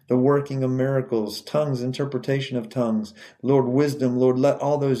 faith, the working of miracles, tongues, interpretation of tongues. Lord, wisdom, Lord, let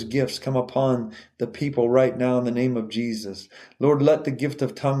all those gifts come upon the people right now in the name of Jesus. Lord, let the gift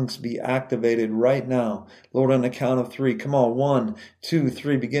of tongues be activated right now. Lord, on the count of 3. Come on, 1, 2,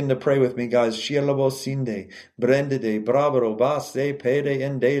 3. Begin to pray with me, guys. Shialabosinde, brendede, bravaro, basse, pede,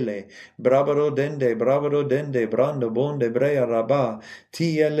 endele, bravaro dende, brando bonde, brea raba,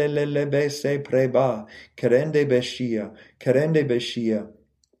 tielelele bese preba, kerende beshia.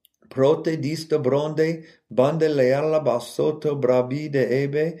 Prote dista bronde, bande leala basoto brabide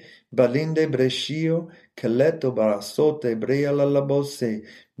ebe, balinde brescio, caleto barasote brea la labose,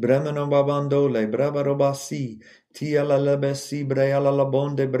 bremeno babandole, bravaro basi, tia la labesi brea la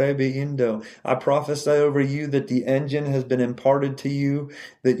labonde breve indo. I prophesy over you that the engine has been imparted to you,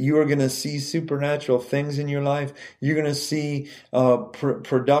 that you are going to see supernatural things in your life. You're going to see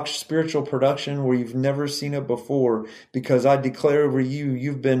spiritual production where you've never seen it before, because I declare over you,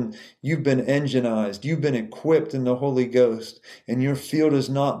 you've been enginized, you've been equipped in the Holy Ghost, and your field is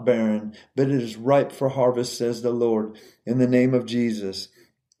not barren, but it is ripe for harvest, says the Lord, in the name of Jesus.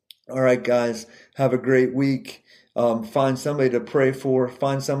 All right, guys, have a great week. Find somebody to pray for,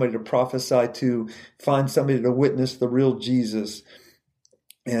 find somebody to prophesy to, find somebody to witness the real Jesus.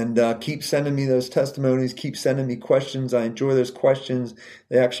 And keep sending me those testimonies, keep sending me questions. I enjoy those questions.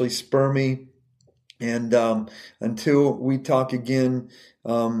 They actually spur me. And until we talk again,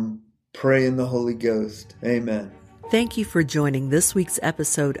 pray in the Holy Ghost. Amen. Thank you for joining this week's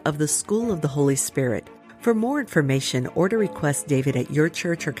episode of the School of the Holy Spirit. For more information or to request David at your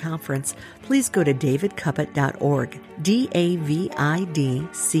church or conference, please go to davidcuppett.org,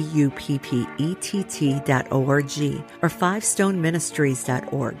 davidcuppett.org, or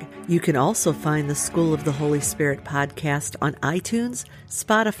fivestoneministries.org. You can also find the School of the Holy Spirit podcast on iTunes,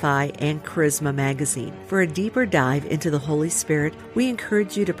 Spotify, and Charisma Magazine. For a deeper dive into the Holy Spirit, we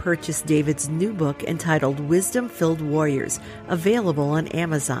encourage you to purchase David's new book entitled Wisdom-Filled Warriors, available on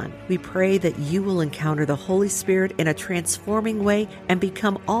Amazon. We pray that you will encounter the Holy Spirit in a transforming way and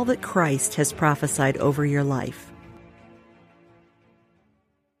become all that Christ has prophesied over your life.